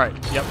 go. All right.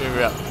 Yep. There we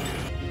go.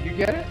 Did you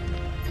get it?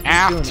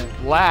 Aft doing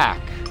it. black.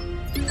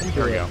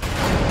 There we go.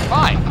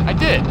 Fine. I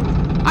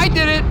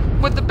did it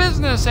with the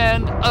business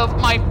end of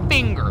my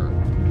finger.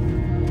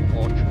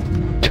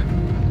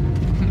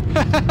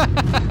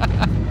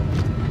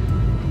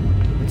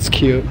 It's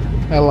cute.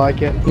 I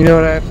like it. You know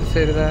what I have to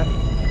say to that?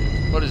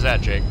 What is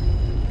that, Jake?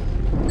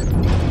 All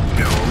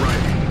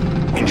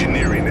right.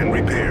 Engineering and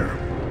repair.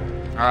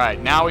 All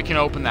right. Now we can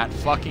open that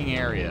fucking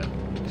area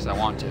because I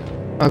want to.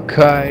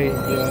 Okay,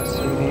 yes,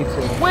 we need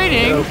to.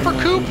 Waiting open for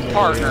those Coop areas.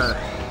 partner.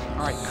 All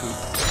right, Coop.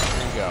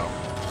 There you go.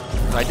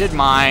 So I did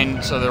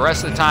mine. So the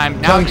rest of the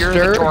time, now you're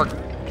the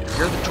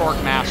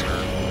torque master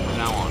from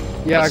now on.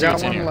 Yeah, Let's see I got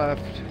what's in one here.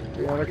 left.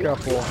 We got a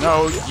couple.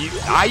 No,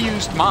 I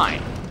used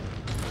mine.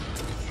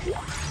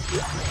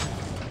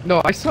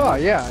 No, I saw.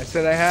 Yeah, I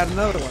said I had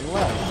another one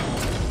left.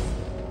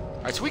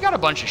 All right, so we got a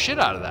bunch of shit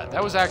out of that.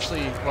 That was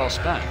actually well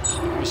spent.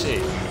 Let me see.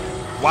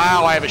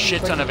 Wow, I have a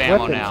shit ton like of a ammo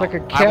weapon. now. It's like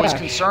a I was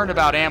cache. concerned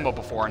about ammo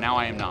before, now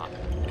I am not.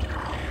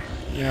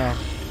 Yeah.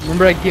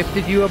 Remember I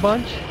gifted you a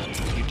bunch?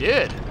 You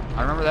did.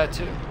 I remember that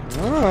too.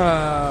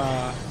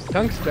 Ah,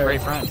 tungsten.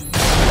 Great friend.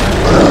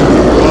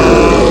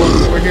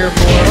 We're here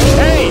for it.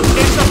 Hey,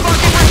 it's the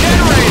fucking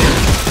regenerator!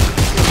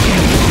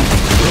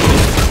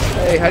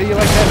 Hey, how do you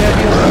like that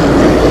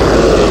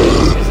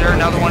heavy? Is there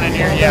another one in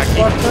here? Yeah,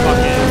 keep it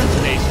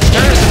fucking station.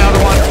 There is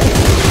another one.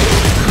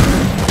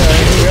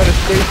 We got a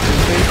station.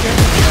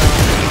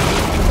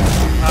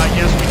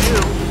 Yes, we do.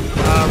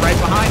 Right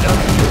behind us.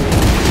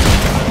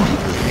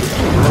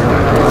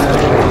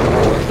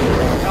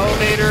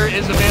 Elevator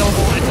is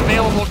available. It's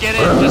available. Get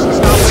in. Just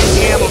stop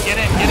wasting ammo. Get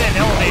in.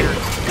 Elevator.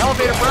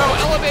 Elevator, bro.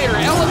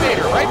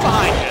 Elevator. Right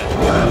behind you.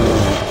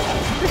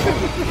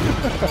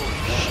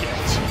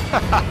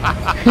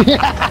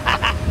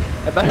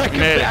 I thought I could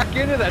back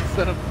into that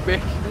son of a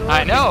bitch.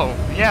 I know.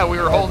 Yeah, we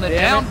were holding it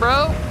down,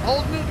 bro.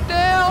 Holding it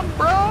down,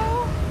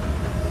 bro.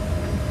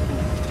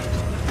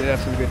 Did have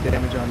some good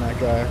damage on that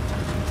guy.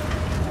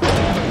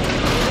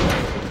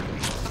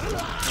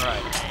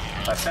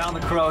 Alright. I found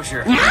the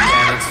crozier, and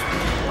it's,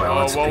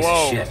 well, it's a piece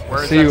of shit.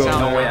 Where's See that you. sound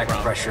No way I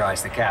coming can from?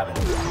 pressurize the cabin.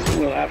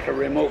 We'll have to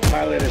remote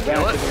pilot it back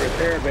Kill to it? the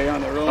repair bay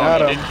on the road. Oh,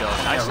 Got you him. did kill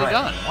it. Nicely right.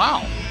 done.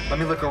 Wow. Let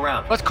me look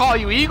around. Let's call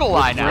you Eagle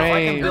Eye now. If I can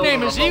Rain. Your build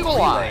name a is remote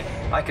Eagle Eye. relay,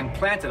 I can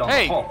plant it on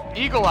Hey, the hull.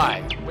 Eagle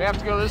Eye. We have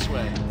to go this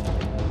way.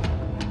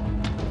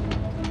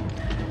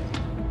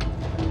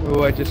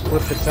 Oh, I just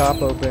flipped the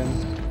top open.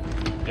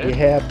 Did?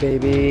 Yeah,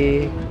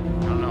 baby. I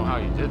don't know how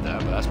you did that,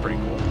 but that's pretty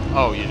cool.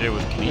 Oh, you did it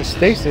with The kinesis.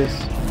 stasis.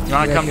 You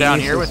want to Yeah, come down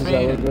here with kinesis me?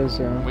 is how it goes,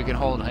 And we can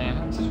hold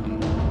hands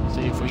and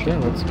see if we Sure,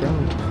 can. let's go.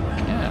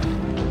 Yeah.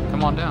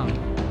 Come on down.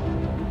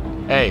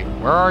 Hey,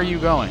 where are you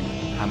going?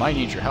 I might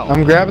need your help.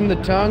 I'm grabbing the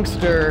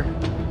tungster.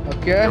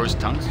 Okay. There was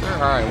tungster?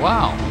 Alright,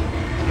 wow.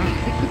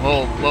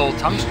 little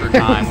tungster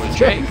time with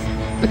Jake.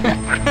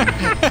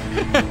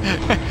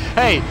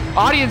 Hey,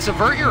 audience,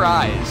 avert your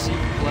eyes. You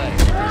can play.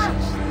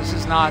 This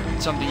is not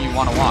something you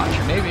want to watch.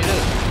 Or maybe it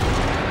is.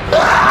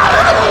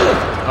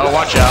 Oh,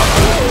 watch out.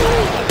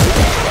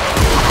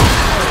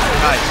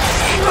 Nice.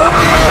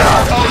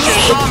 Oh shit,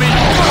 it saw me.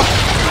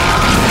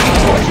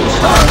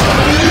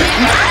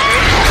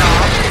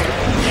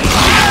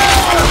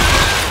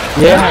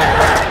 Yeah.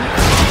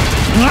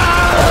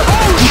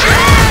 Oh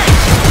shit!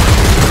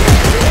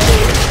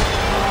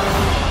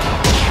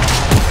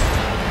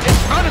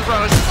 It's running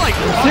from us. It's like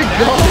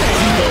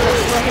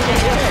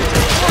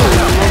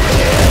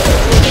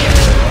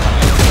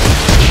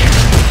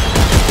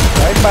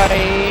Bye,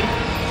 buddy.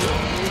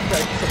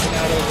 Coming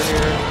out over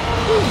here.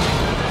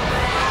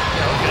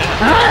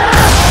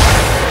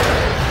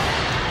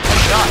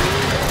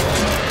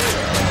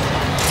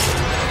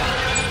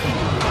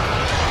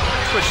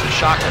 Switch the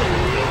shotgun.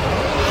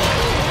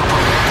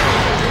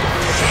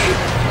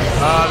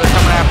 They're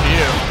coming after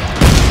you.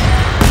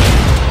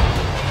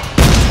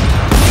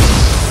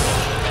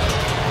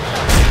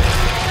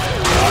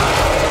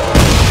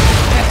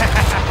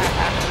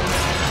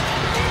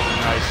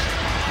 Nice.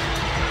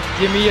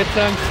 Give me your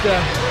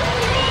tungsten.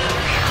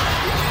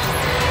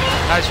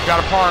 Nice, we got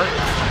a part.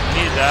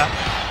 Needed that.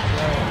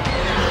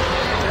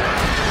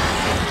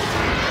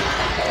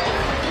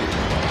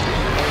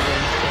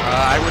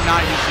 I would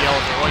not use the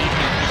elevator. Well, you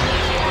can use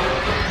the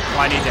elevator. Well,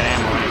 I need that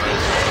ammo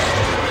anyways.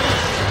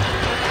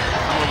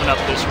 I'm moving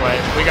up this way.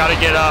 We got to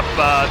get up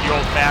the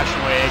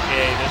old-fashioned way,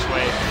 aka this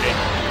way. Okay.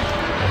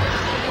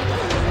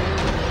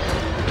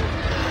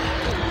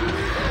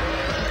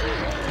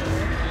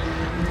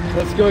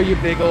 Let's go, you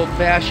big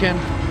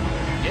old-fashioned.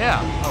 Yeah.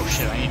 Oh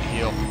shit, I need to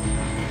heal.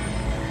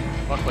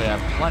 Luckily, I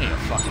have plenty of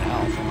fucking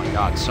health. Oh my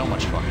god, so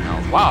much fucking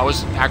health. Wow, I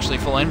was actually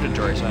full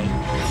inventory, so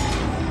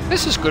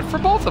this is good for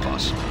both of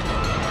us.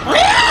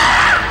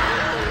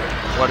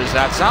 What does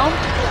that sound?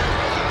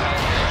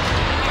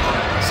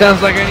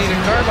 Sounds like I need a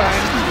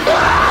carbine.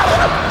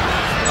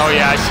 Oh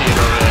yeah, I see it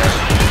over there.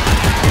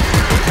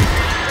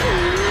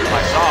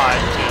 I saw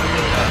it.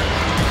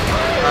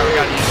 Alright, we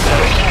gotta use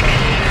that.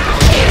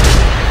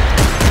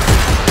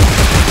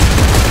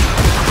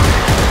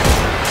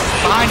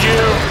 Behind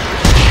you!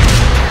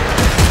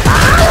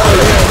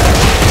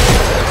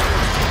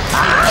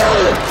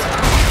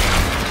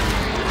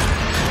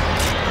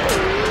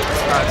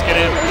 Alright, let's get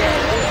in.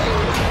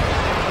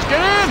 Let's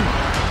get in!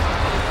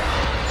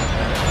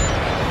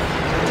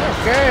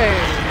 Okay.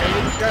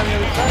 Let's try on the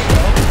other side,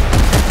 though.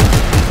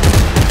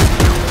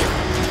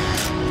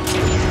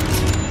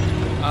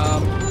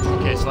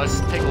 Okay, so let's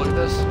take a look at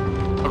this.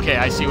 Okay,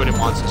 I see what it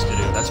wants us to do.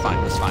 That's fine,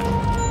 that's fine.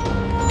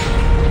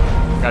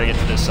 Gotta get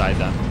to this side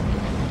then.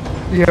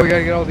 Yeah, we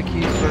gotta get all the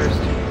keys first.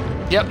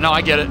 Yep, no,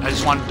 I get it. I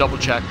just wanted to double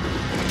check.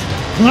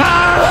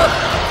 Whoa.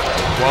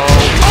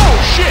 Oh,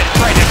 shit!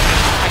 Right next to me.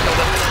 I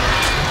killed it.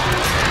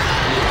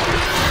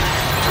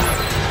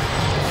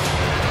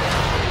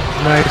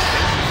 Nice.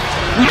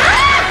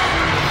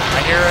 I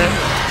hear it.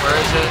 Where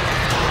is it?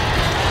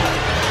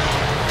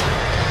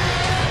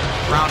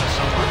 Around it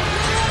somewhere.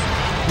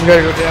 We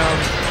gotta go down.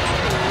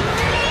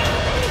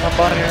 Up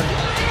on here.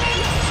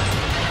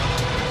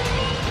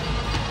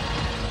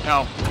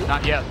 No,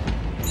 not yet.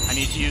 I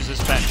need to use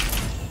this bench.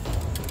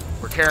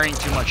 We're carrying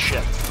too much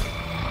shit.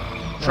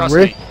 Trust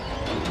me.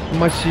 How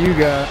much do you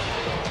got?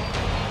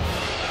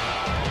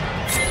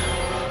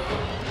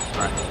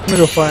 Alright. I'm gonna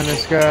go find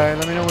this guy.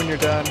 Let me know when you're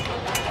done.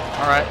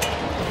 Alright.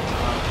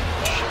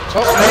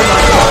 Oh, never mind.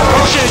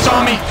 Oh shit, it's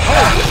on me! Oh,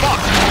 fuck!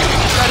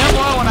 Got him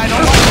low and I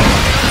don't like it.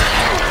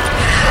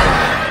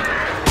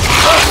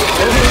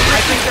 I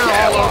think they're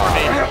all over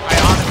me. I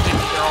honestly think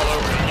they're all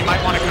over me. You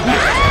might want to come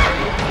back.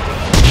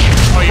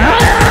 Oh,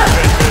 yeah. Good,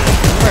 good.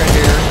 Right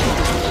here.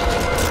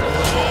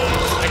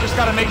 I just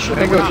gotta make sure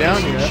Can I that we're go not down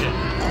missing yet? shit.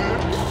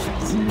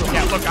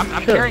 Yeah, look,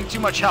 I'm Sure. carrying too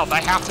much health. I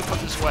have to put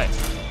this way.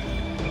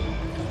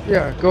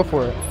 Yeah, go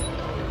for it.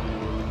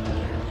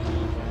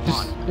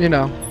 Just, you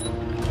know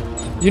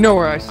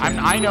where I stand.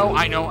 I know.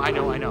 Alright.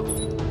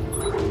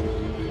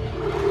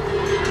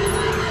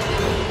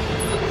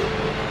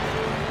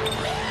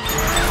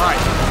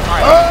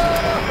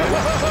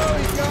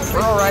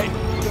 We're alright.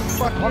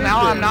 Well,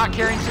 now I'm not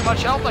carrying too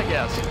much health, I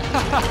guess.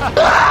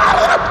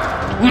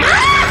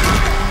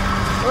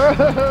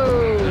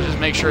 Whoa! Just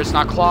make sure it's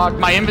not clogged.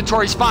 My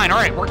inventory's fine.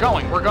 Alright, we're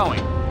going.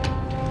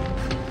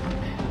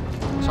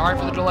 Sorry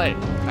for the delay.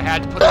 I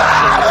had to put that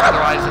shit there,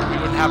 otherwise we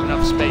wouldn't have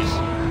enough space.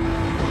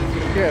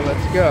 Okay,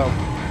 let's go.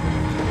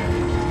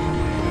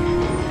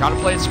 Gotta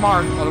play it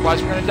smart,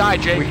 otherwise we're gonna die,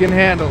 Jake. We can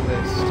handle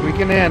this.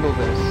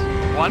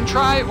 One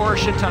try or a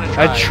shit ton of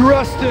tries? I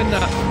trust in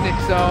us,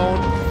 Nicksown.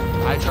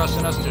 I trust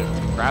in us too.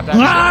 Grab that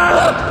shit.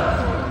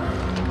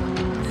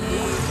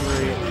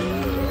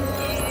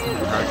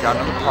 Alright, got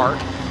another part.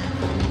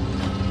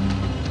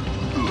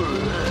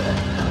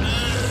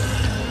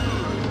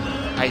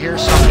 I hear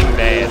something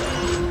bad.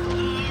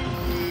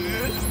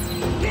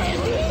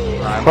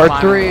 Right,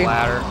 Part 3.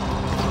 Ladder.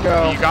 Let's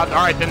go. You got.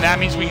 All right, then that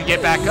means we can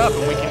get back up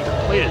and we can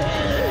complete it.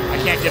 I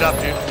can't get up,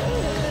 dude.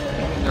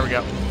 There we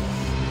go.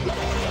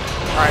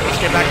 All Alright,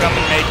 let's get back up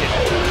and make it.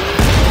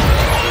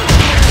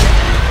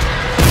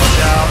 Watch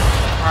out.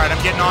 Alright, I'm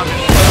getting on this.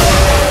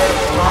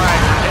 Alright,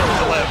 hit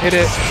the lift. Hit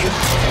it.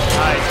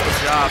 Nice, good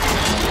job.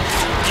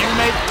 You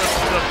make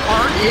the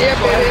part. Yeah,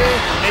 buddy.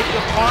 Make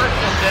the part,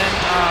 and then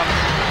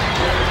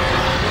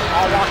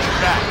I'll watch your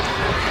back.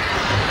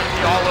 It'll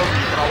be all over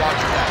you, but I'll watch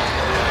your back.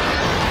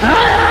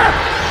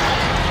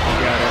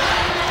 Got it.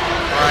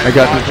 Alright, I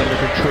got this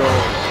under control.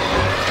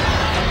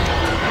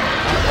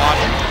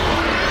 Watch it.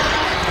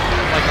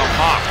 Like a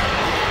hawk.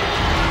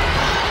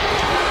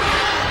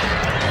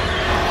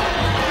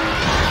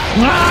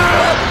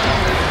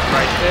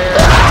 Right there.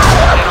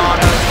 Get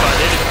on us, but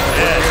it is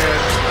dead.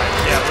 Right,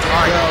 yeah,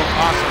 alright,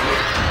 awesome.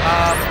 He's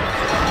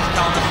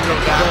telling us to go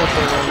that way.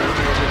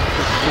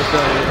 Just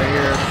over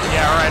here.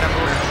 Yeah, alright, I'm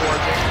moving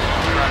towards it.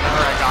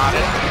 Alright, got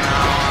it.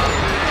 Now,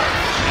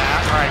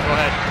 yeah, alright, go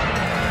ahead.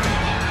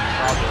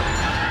 I'll do it.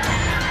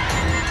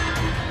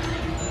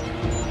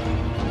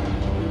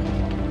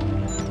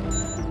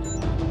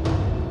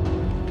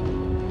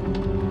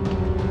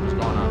 What's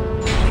going on?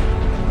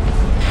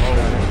 Oh,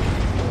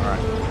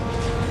 alright.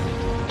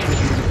 This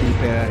is the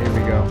D-pad. Here we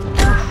go.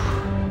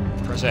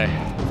 Press A.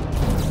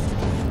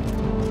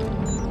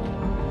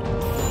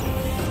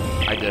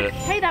 I did it.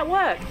 Hey, that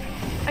worked.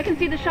 I can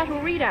see the shuttle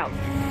readout.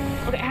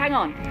 Okay, hang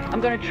on. I'm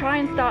gonna try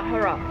and start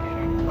her up.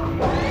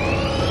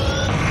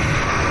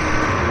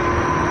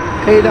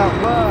 Hey,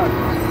 that worked.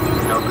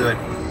 No good.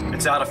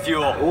 It's out of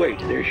fuel. Oh, wait,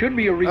 there should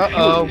be a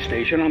refueling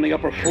station on the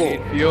upper floor.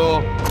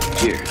 Fuel.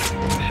 Here,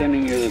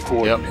 sending you the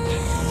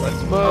coordinates.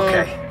 Let's move.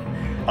 Okay.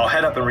 I'll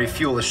head up and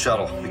refuel the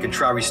shuttle. We can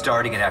try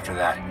restarting it after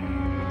that.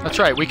 That's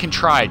right, we can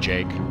try,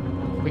 Jake.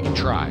 We can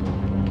try.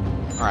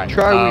 Alright,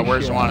 Try where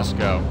does it want us to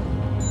go?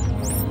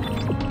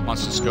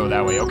 Wants us to go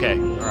that way. Okay,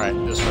 alright,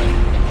 this way.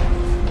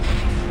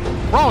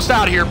 We're almost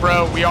out of here,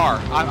 bro. We are.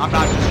 I'm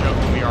not just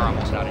joking. We are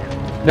almost out of here.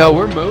 No,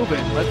 we're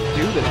moving. Let's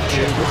do this,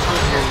 dude.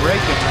 We're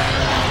raking right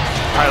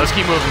now. Alright, let's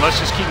keep moving. Let's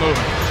just keep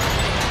moving.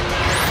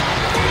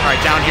 Alright,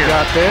 down here.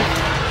 Got this?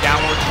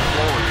 Downwards and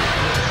forwards.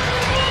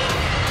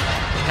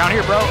 Down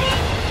here, bro.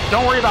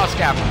 Don't worry about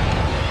scavenger.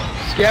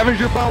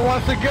 Scavenger bot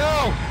wants to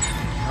go.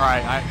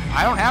 Alright,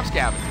 I don't have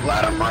scavenger.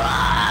 Let him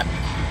run.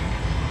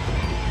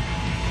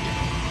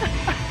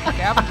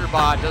 Scavenger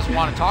bot doesn't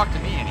want to talk to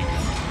me anymore.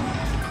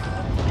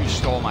 You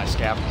stole my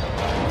scavenger.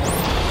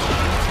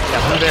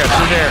 Yeah, through there,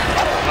 through there.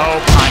 Oh,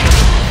 kind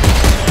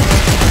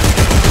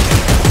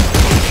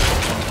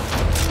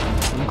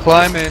of. I'm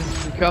climbing.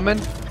 You coming?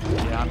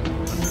 Yeah.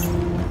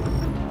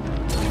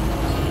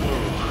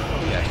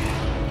 Okay.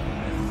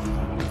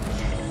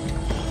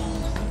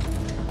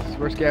 This is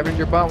where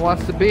Scavenger Bot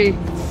wants to be.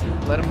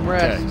 Let him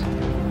rest.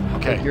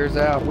 Okay. Take yours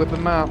out. Whip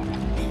him out.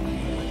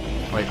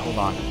 Wait, hold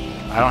on.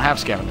 I don't have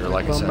scavenger,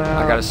 like I said. Come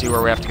I out. gotta see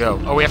where we have to go.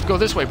 Oh, we have to go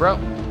this way, bro.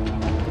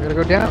 We gotta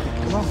go down.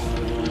 Come on.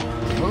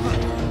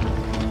 Moving.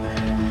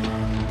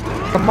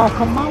 Come on,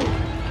 come on.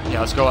 Yeah,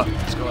 let's go up.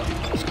 Let's go up.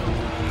 Let's go.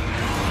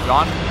 You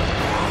on?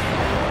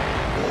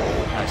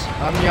 Nice.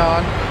 I'm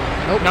yawn.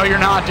 Nope. No, you're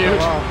not, dude.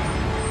 Wow.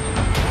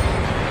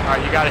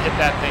 Alright, you gotta hit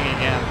that thing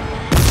again.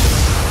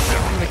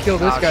 I'm gonna kill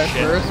this Oh, guy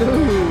shit. first. Ooh,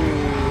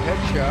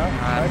 headshot.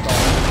 I'm Eyeball.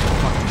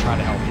 fucking trying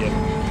to help you.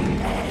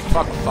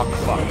 Fuck.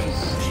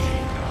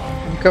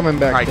 I'm coming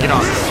back Alright, get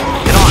down. on.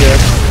 Get on.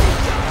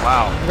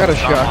 Wow. I got a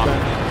shotgun.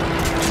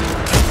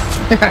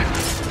 Oh,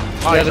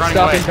 Yeah, he's the running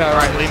stopping away. power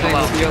Alright, of this leave him thing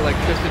alone. with the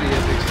electricity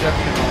is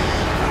exceptional.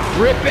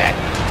 Rip it!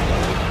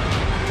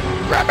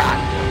 Rip it!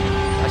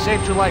 I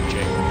saved your life,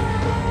 Jake.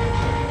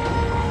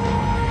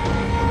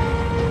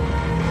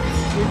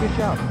 Good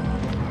job.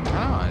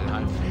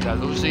 Oh,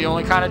 those are the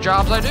only kind of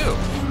jobs I do.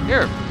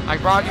 Here, I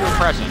brought you a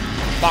present.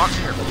 Box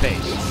in your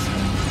face.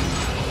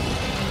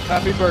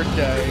 Happy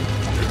birthday.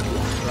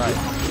 Right.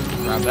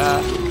 Grab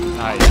that.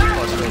 Nice.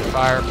 Plus rate of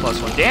fire, plus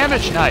 1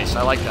 damage. Nice.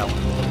 I like that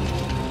one.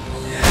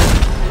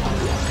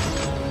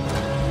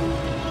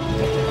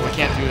 We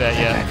can't do that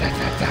yet.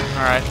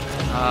 Alright.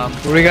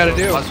 What do we gotta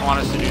do? Must want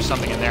us to do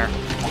something in there.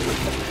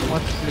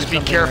 Just be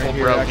careful,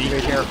 bro. Be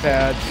careful.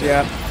 Pads.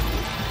 Yeah.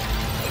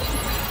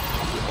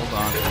 Hold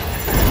on.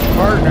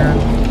 Partner.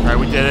 Alright,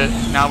 we did it.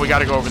 Now we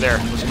gotta go over there.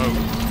 Let's move.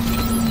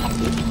 Let's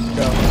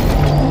go.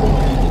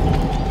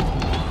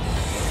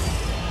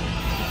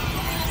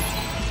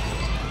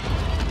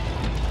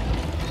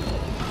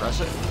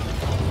 Press it.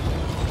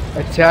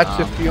 Attach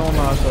the fuel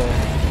nozzle.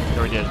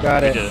 There we did.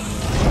 Got it. We did it.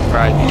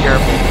 Alright, be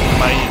careful. We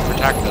might need to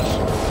protect this.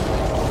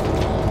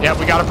 Yeah,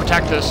 we gotta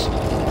protect this.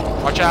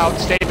 Watch out.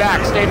 Stay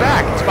back. Stay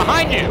back. It's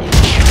behind you.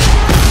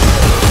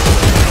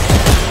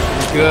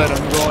 Good,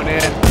 I'm going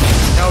in.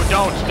 No,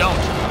 don't.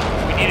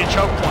 We need a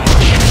choke point.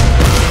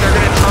 They're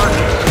gonna charge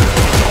us.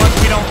 It's the ones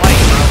we don't like,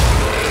 bro.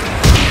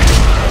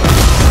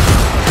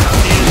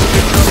 We need a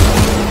good choke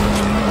point.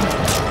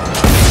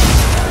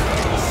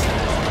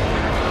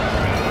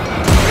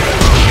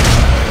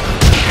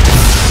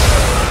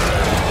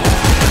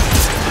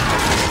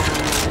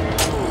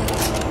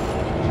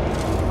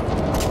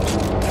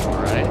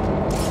 Alright.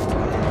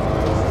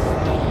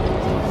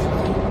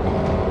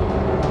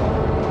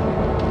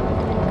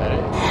 That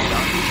it?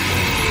 Done?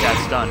 Yeah,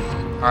 it's done.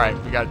 Alright,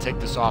 we gotta take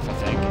this off, I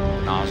think.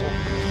 Nozzle.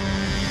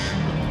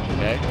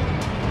 Okay.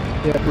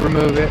 Yep,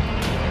 remove it.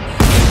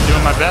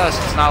 Doing my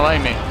best, it's not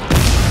letting me.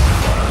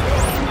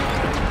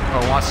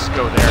 Oh, it wants to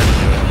go there to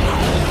do it.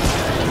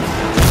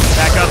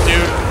 Back up,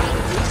 dude.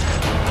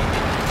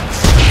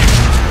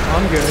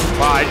 I'm good.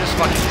 Wow, I just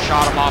fucking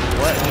shot him off the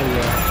ledge. Oh,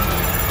 yeah.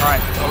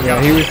 Alright,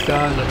 Yeah, he was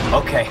done.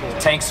 Okay,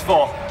 tank's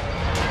full.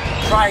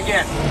 Try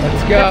again.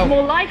 Let's That's go.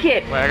 more like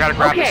it. Wait, I gotta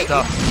grab this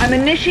stuff. I'm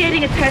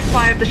initiating a test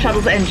fire of the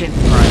shuttle's engine.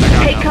 Alright, I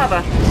got Take it.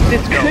 cover.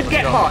 This go, could let's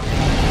get go. hot.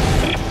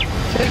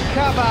 Take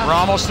cover. We're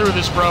almost through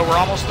this, bro. We're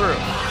almost through.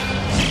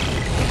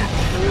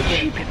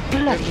 Stupid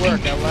bloody Good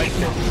work, I like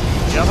this.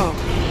 Yep. Oh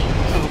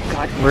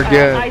God. We're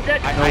good.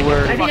 Isaac, I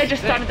think I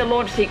just started the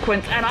launch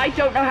sequence, and I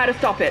don't know how to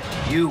stop it.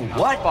 You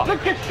what?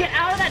 Look, just get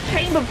out of that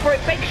chamber before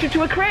it bakes you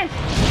to a crisp.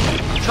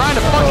 I'm trying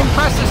to fucking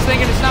press this thing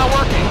and it's not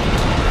working.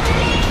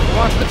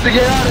 Wants us to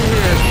get out of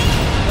here.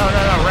 No,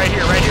 right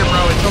here, bro.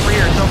 It's over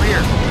here,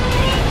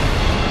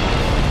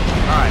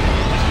 Alright,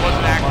 this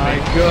wasn't My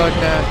activated.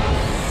 goodness.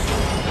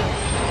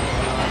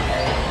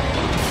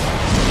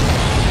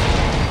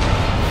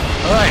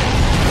 Alright.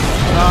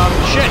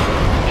 Shit.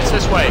 It's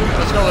this way.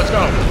 Let's go.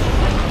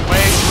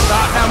 Wait,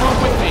 stop. Now move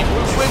with me.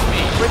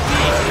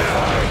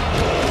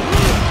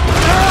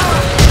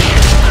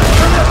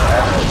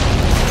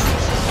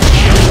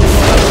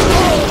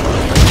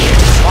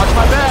 Watch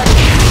my back.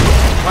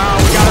 Wow,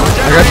 we got a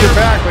regenerator. I got your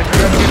back, but you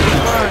gotta get to the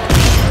front.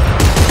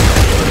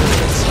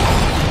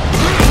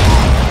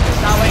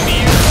 It's not letting me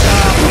use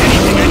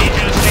anything. I need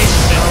you to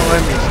stasis it. Oh,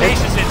 let me.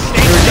 Stasis it.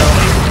 Here we go.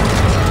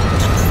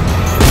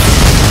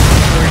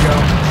 Here we go.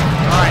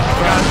 Alright, we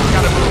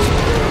gotta move.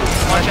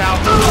 Watch out.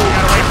 We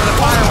gotta wait for the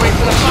fire.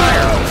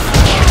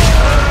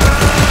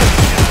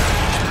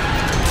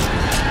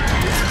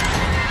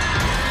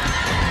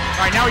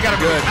 Alright, now we gotta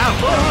move. Out.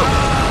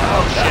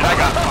 Oh shit, I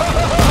got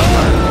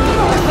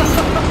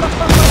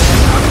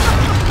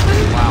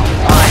Wow.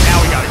 Alright, now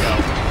we gotta go.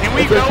 Can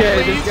we It's go,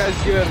 okay, please? this guy's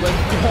good. Let's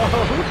go.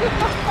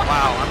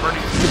 Wow, I'm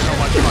burning through so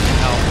much fucking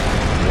hell.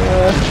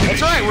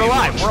 It's alright, we're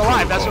alive.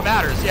 That's what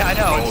matters. Yeah, I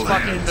know. It's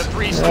fucking the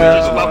Three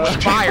Stooges, but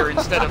with fire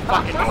instead of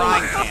fucking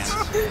frying pans.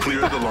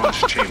 Clear the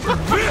launch chamber.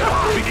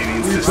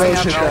 Beginning We system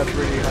both hit check. that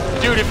pretty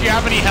hard. Dude, if you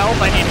have any help,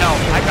 I need help.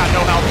 I got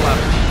no help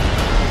left.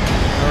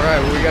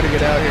 Alright, well, we gotta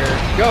get out here.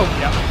 Go!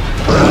 Yep.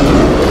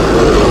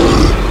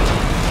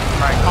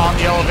 Alright, call on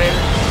the elevator.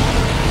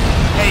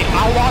 Hey,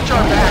 I'll watch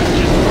our backs.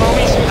 Just throw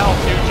me some help,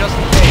 dude, just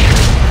in case.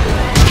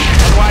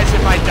 Otherwise,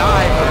 if I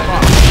die, we're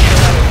fucked.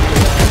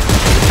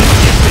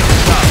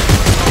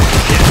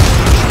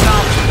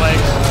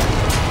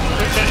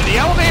 The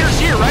elevator's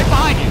here, right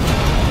behind you.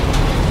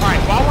 Alright,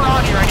 while we're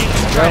on here, I need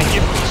you to try to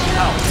give me some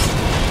help.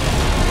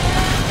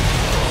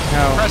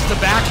 Now, Press the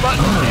back button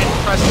and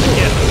press the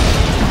gift.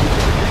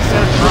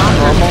 Instead of drop, I'm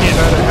press the almost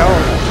gift. out of help.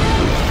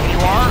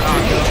 You are?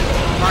 Oh, good.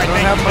 Alright, I don't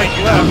thank have you, much thank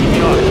you. left. Keep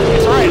me up.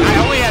 It's alright, I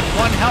only had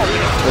one help.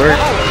 Where?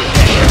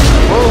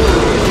 Whoa!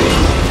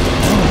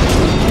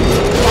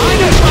 Find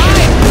it,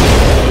 fine!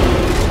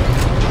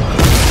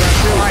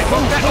 Alright,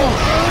 move that. Oh,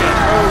 shit.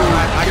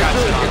 I got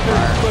it.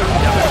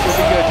 We'll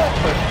be good.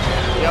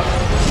 Yep.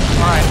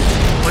 Alright,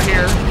 we're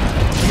here.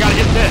 We gotta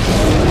hit this.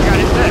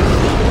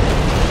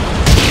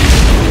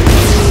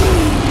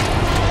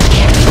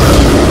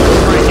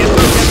 Alright, get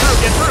through.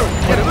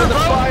 Get through,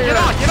 bro. Get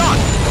on.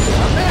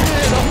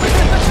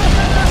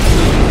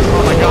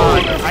 Oh my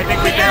god. I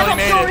think we barely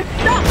made door it. is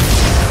stuck.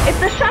 If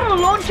the shuttle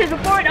launches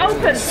before it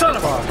opens. Son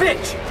of a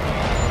bitch!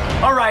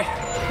 Alright,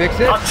 Fix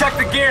it? I'll check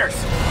the gears.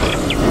 Open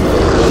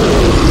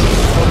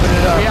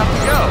it We up. have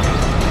to go.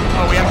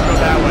 Oh, we have to go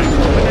that way.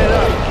 Open it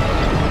up.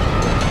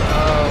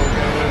 Oh, we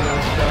gotta go to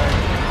the side.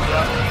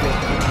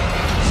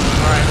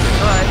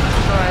 Alright.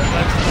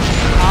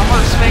 On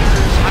our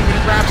sphincters, I'm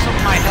gonna grab some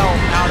of my health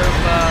out of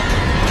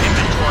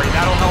inventory.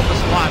 That'll help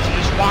us a lot, so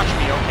just watch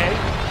me, okay?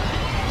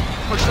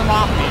 Push them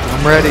off me.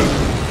 I'm ready.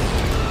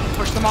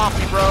 Push them off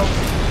me, bro.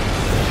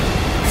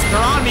 They're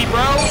on me,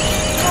 bro.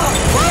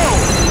 Bro!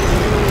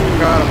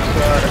 God, I'm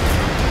sorry.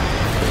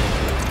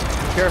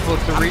 Be careful,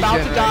 it's a I'm regen about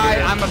to die. right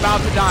here. I'm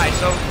about to die,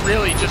 so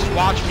really, just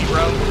watch me,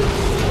 bro.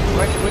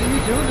 What are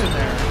you doing in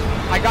there?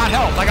 I got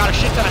help. I got a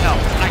shit ton of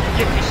help, and I can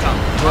give you some.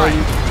 Well, Alright.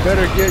 you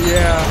better get,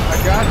 I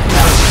got you.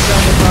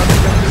 Tell me about the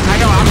I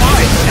know, I'm on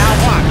it. Now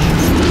watch.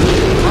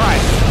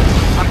 Alright.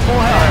 I'm full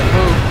health. Alright,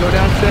 move. Go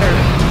downstairs.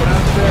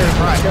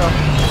 Alright. Let's go.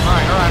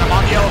 Alright, I'm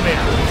on the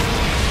elevator.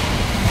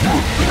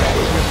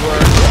 Good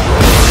work.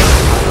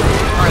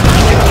 Alright, let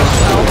me give you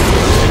some help.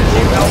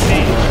 You help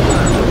me.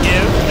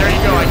 Give. There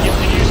you go. I give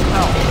you some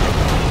help.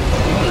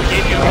 I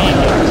gave you a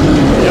medium.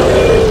 Yep.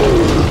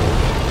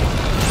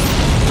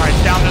 Alright,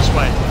 it's down this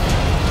way.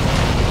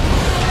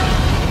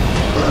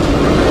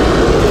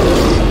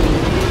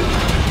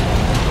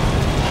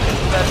 Get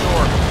to that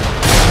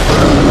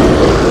door.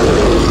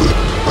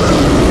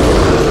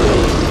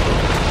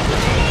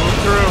 Move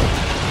through.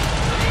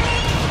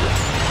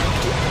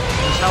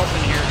 There's help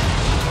in here.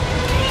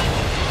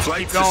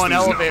 Flight Keep going, systems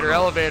elevator,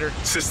 nominal. elevator.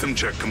 System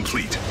check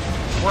complete.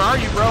 Where are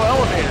you, bro?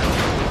 Elevator.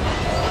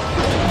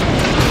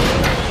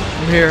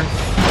 I'm here.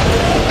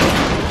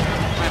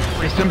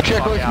 Some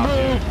chick, let's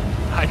move!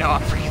 I know,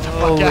 I'm freaking the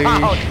Holy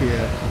fuck out.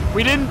 shit.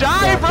 We didn't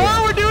die, bro!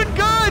 Gotcha. We're doing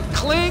good!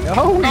 Clink!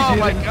 No, we oh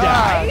my didn't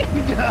god! die.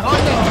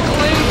 Fucking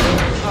clink!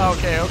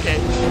 Okay, okay.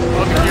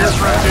 Fucking Gears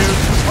run, dude.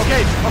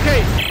 Okay,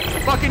 okay.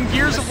 Fucking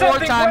Gears of War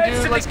time,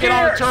 dude. Let's get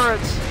on the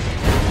turrets.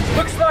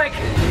 Looks like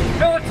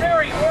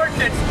military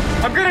ordnance.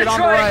 I'm gonna Get on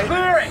try the and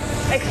clear it.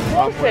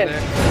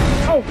 Explosives!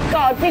 Oh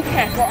God, be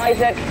careful,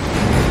 Isaac.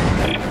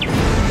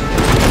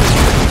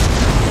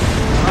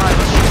 Alright,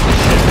 let's shoot this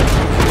shit.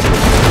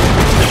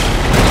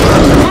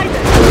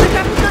 Isaac, the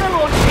weapon's gonna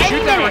launch any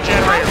Shoot that minute.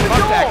 regenerator. Close the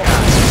Fuck that door.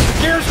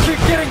 guy. Gears keep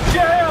getting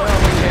jammed.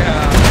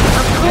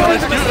 Yeah,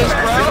 let's do this,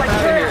 bro. I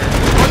can.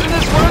 Wasn't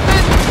this worth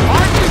it?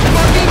 Aren't you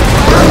fucking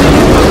glad that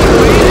you fucking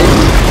waited?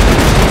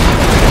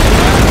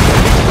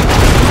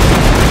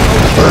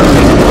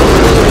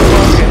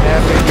 Fucking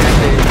epic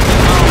ending.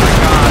 Oh my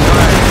god,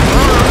 alright.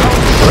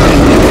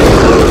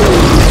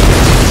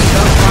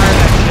 Don't fire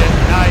that shit.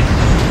 Nice.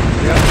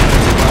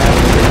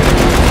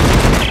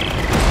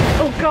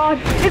 Oh God,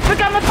 it's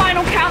begun the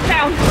final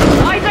countdown.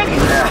 Isaac!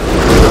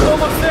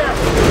 Almost there.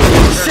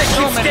 Shit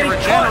So keeps many getting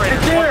caught in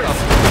regenerators. gears.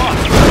 What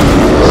the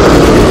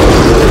fuck?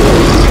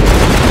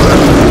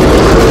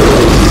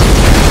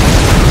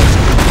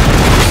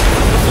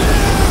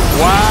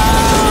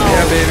 Wow!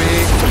 Yeah, baby.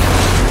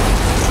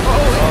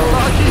 Holy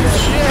fucking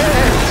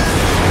shit!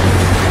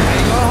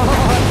 Hang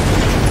on!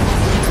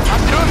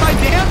 I'm doing my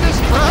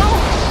damnedest, bro!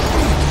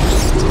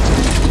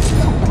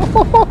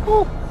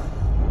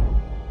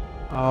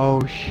 Oh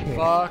shit.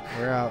 Fuck.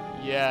 We're out.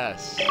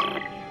 Yes.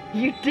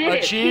 You did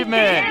it!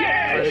 Achievement!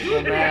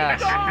 Critical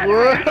mass.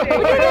 Everybody,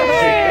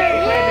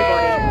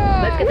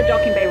 let's get the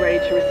docking bay ready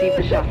to receive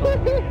the shuttle.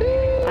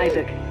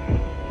 Isaac,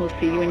 we'll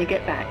see you when you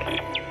get back.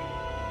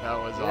 That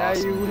was Yeah,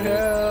 awesome. you dude.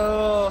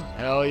 will.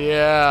 Hell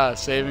yeah,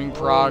 saving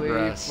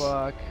progress.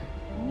 Holy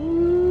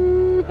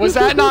fuck. Was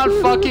that not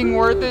fucking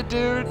worth it,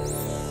 dude?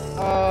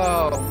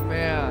 Oh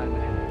man.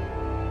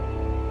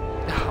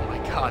 Oh my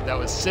god, that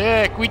was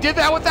sick. We did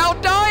that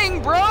without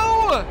dying,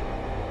 bro!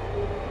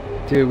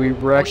 Dude, we Oh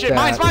wrecked shit, that.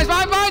 mines, mines,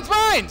 mines, mines,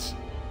 mines!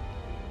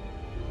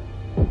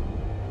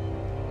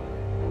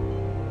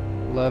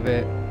 Love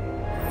it.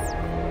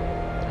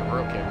 Yeah, we're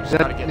okay. We Is just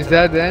gotta get that, is to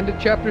that the end of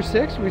chapter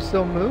 6? We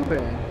still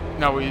moving?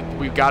 No,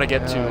 we've got to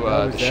get to that the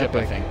was ship,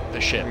 epic. I think. The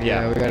ship, Yeah,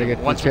 yeah. we gotta get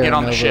to Once we get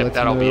on the Terranova, ship, let's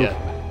that'll be move. it.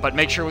 But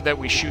make sure that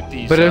we shoot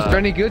these. But is there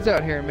any goods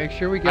out here? Make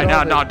sure we get I know,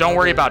 all the, no, don't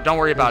worry about it. Don't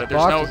worry about it.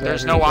 There's no, boxes out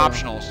there's here no to go.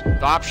 optionals.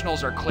 The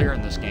optionals are clear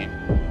in this game.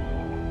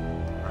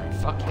 All right,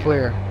 fuck you.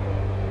 Clear.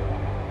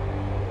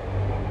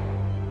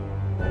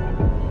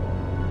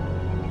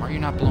 Why are you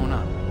not blown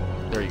up?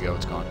 There you go.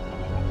 It's gone.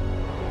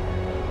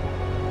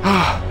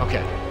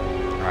 Okay.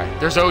 All right.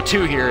 There's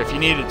O2 here. If you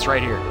need it, it's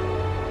right here.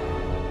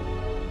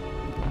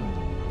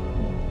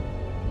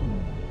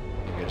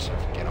 Maybe I just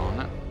have to get on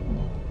that.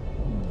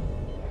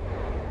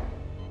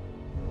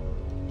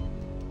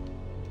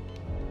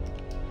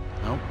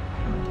 Nope.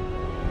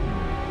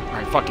 All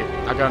right. Fuck it.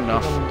 I got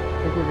enough.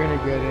 I think we're gonna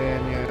get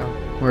in,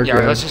 yeah. We're Yeah,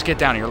 good. let's just get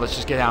down here. Let's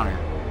just get down here.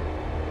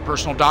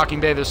 Personal docking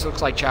bay. This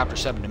looks like chapter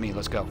 7 to me.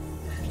 Let's go.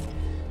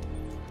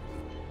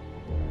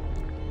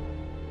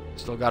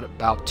 Still got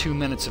about 2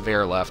 minutes of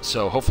air left,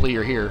 so hopefully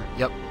you're here.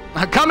 Yep.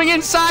 Coming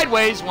in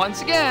sideways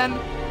once again.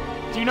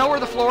 Do you know where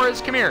the floor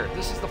is? Come here.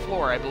 This is the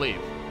floor, I believe.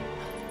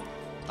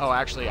 Oh,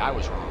 actually, I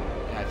was wrong.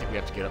 Yeah, I think we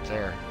have to get up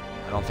there.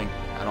 I don't think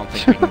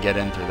we can get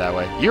in through that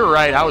way. You were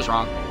right. I was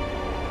wrong.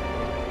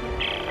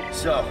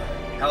 So,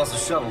 how's the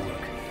shuttle look?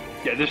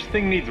 Yeah, this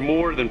thing needs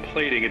more than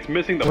plating. It's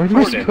missing the Where am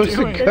I front end. supposed to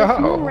doing? There's a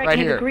small go? wreck Right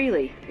near here. the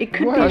Greeley. It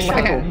could What be a a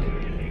shuttle.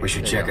 land. We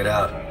should check it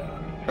out.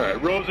 All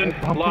right, Rosen,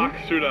 lock,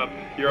 suit up.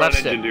 You're Left on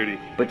engine stick. duty.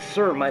 But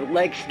sir, my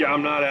legs... Yeah,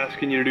 I'm not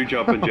asking you to do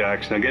jumping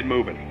jacks. Now get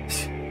moving.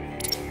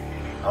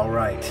 All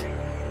right.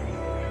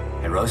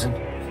 Hey, Rosen,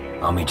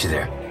 I'll meet you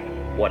there.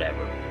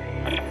 Whatever.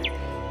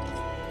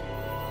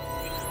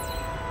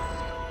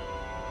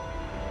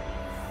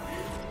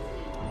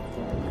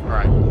 All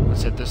right.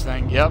 Let's hit this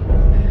thing. Yep.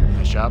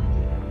 Nice job.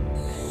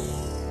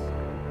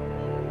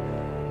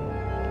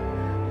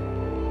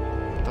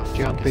 What the fuck is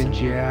Jumping it?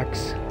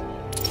 jacks.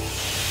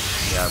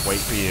 Yeah, wait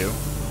for you.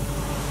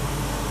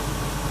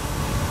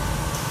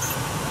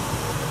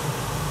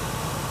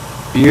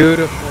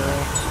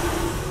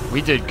 Beautiful.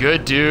 We did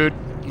good, dude.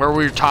 Where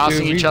we were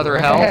tossing Dude, each we other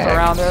wrecked. health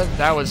around it.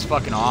 That was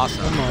fucking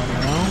awesome. Come on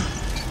now.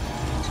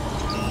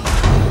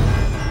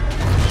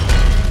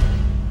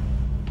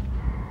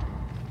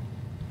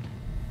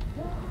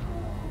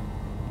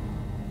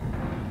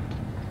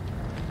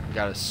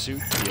 Got a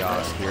suit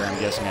kiosk here. I'm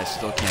guessing I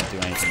still can't do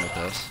anything with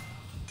this.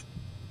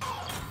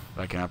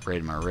 But I can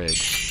upgrade my rig.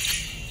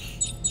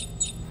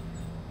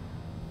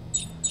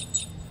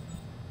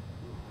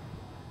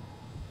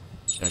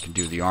 I can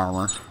do the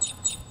armor.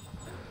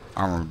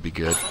 Armor would be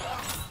good.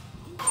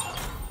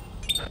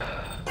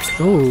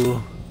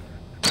 Ooh.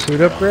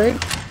 Suit upgrade?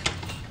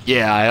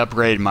 Yeah, I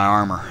upgraded my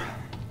armor.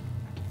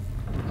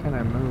 Can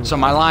I move? So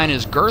my line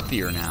is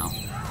girthier now.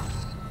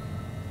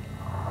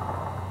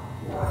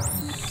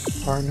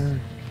 Partner.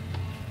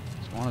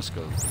 It's want us to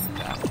go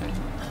that way.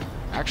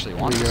 Actually,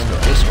 it wants us to go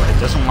this way. It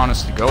doesn't want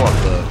us to go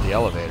up the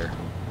elevator.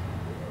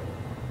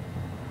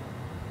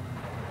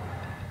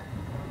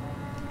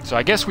 So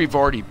I guess we've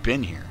already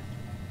been here.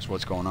 That's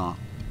what's going on.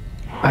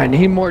 I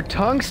need more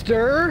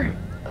tungster.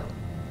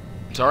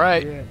 It's all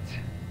right. Shit.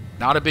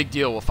 Not a big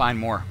deal. We'll find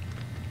more.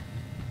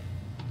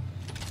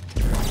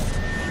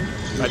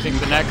 I think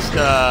the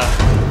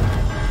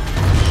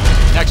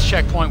next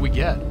checkpoint we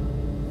get,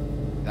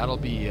 that'll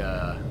be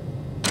the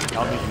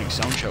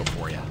Nickson show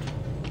for you.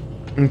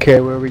 Okay,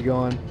 where are we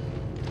going?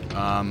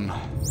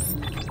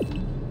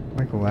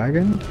 Like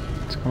lagging?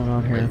 What's going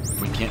on here?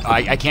 We can't.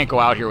 I can't go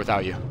out here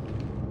without you.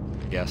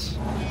 I guess.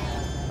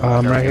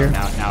 Right here.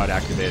 Now it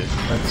activated.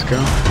 Let's go.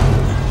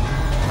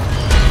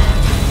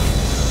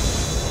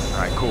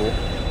 All right, cool.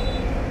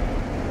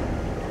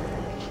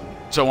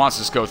 So it wants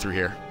us to go through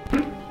here.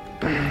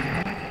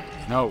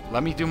 No,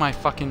 let me do my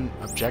fucking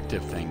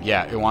objective thing.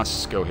 Yeah, it wants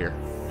us to go here.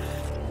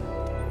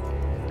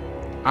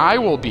 I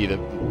will be the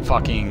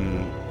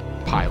fucking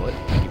pilot.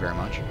 Thank you very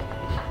much.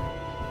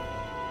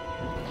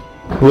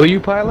 Will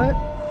you pilot?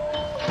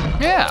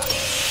 Yeah.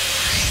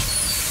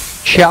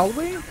 Shall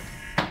we?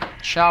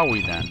 Shall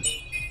we then?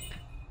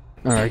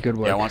 All right, good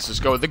work. Yeah, it wants us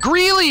to go the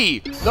Greeley!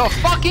 The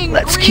fucking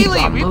Let's Greeley!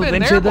 keep on We've been moving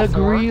there to the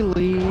before.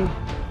 Greeley.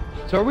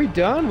 So are we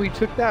done? We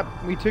took that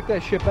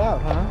ship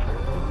out,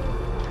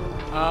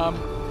 huh?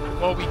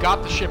 Well, we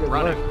got the ship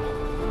running.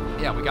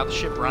 Yeah, we got the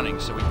ship running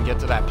so we can get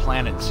to that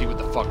planet and see what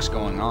the fuck's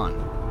going on.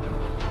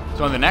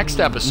 So in the next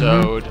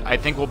episode, I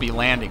think we'll be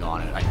landing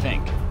on it, I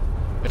think.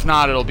 If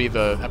not, it'll be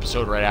the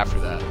episode right after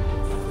that.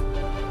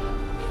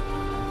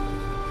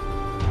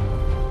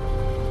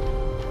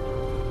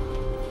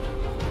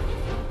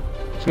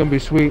 It's gonna be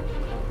sweet.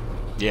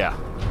 Yeah.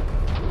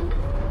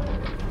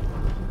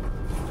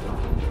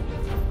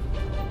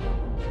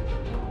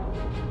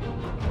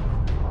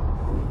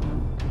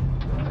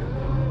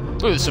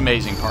 Look at this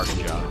amazing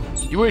parking job.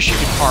 You wish you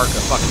could park a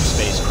fucking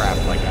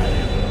spacecraft like I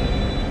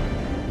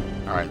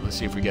do. Alright, let's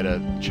see if we get a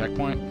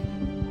checkpoint.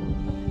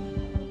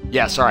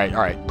 Yes,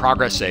 alright.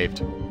 Progress saved.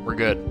 We're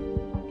good.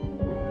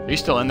 Are you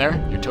still in there?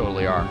 You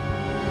totally are.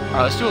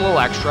 Alright, let's do a little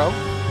extra.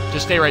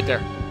 Just stay right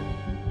there.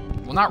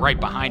 Well, not right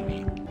behind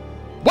me.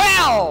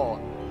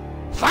 Well!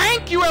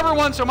 Thank you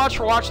everyone so much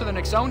for watching the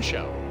Nickson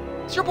show.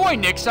 It's your boy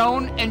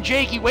Nickson and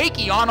Jakey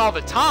Wakey on all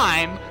the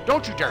time.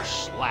 Don't you dare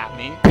slap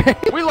me.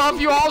 We love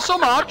you all so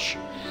much.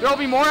 There'll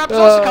be more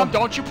episodes to come.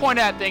 Don't you point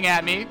that thing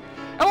at me.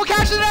 And we'll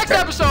catch you in the next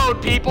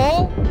episode,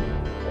 people.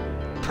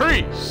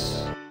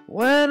 Peace.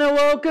 When I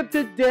woke up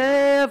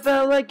today, I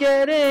felt like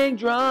getting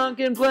drunk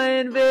and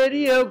playing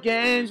video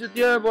games with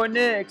your boy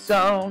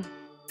Nickson.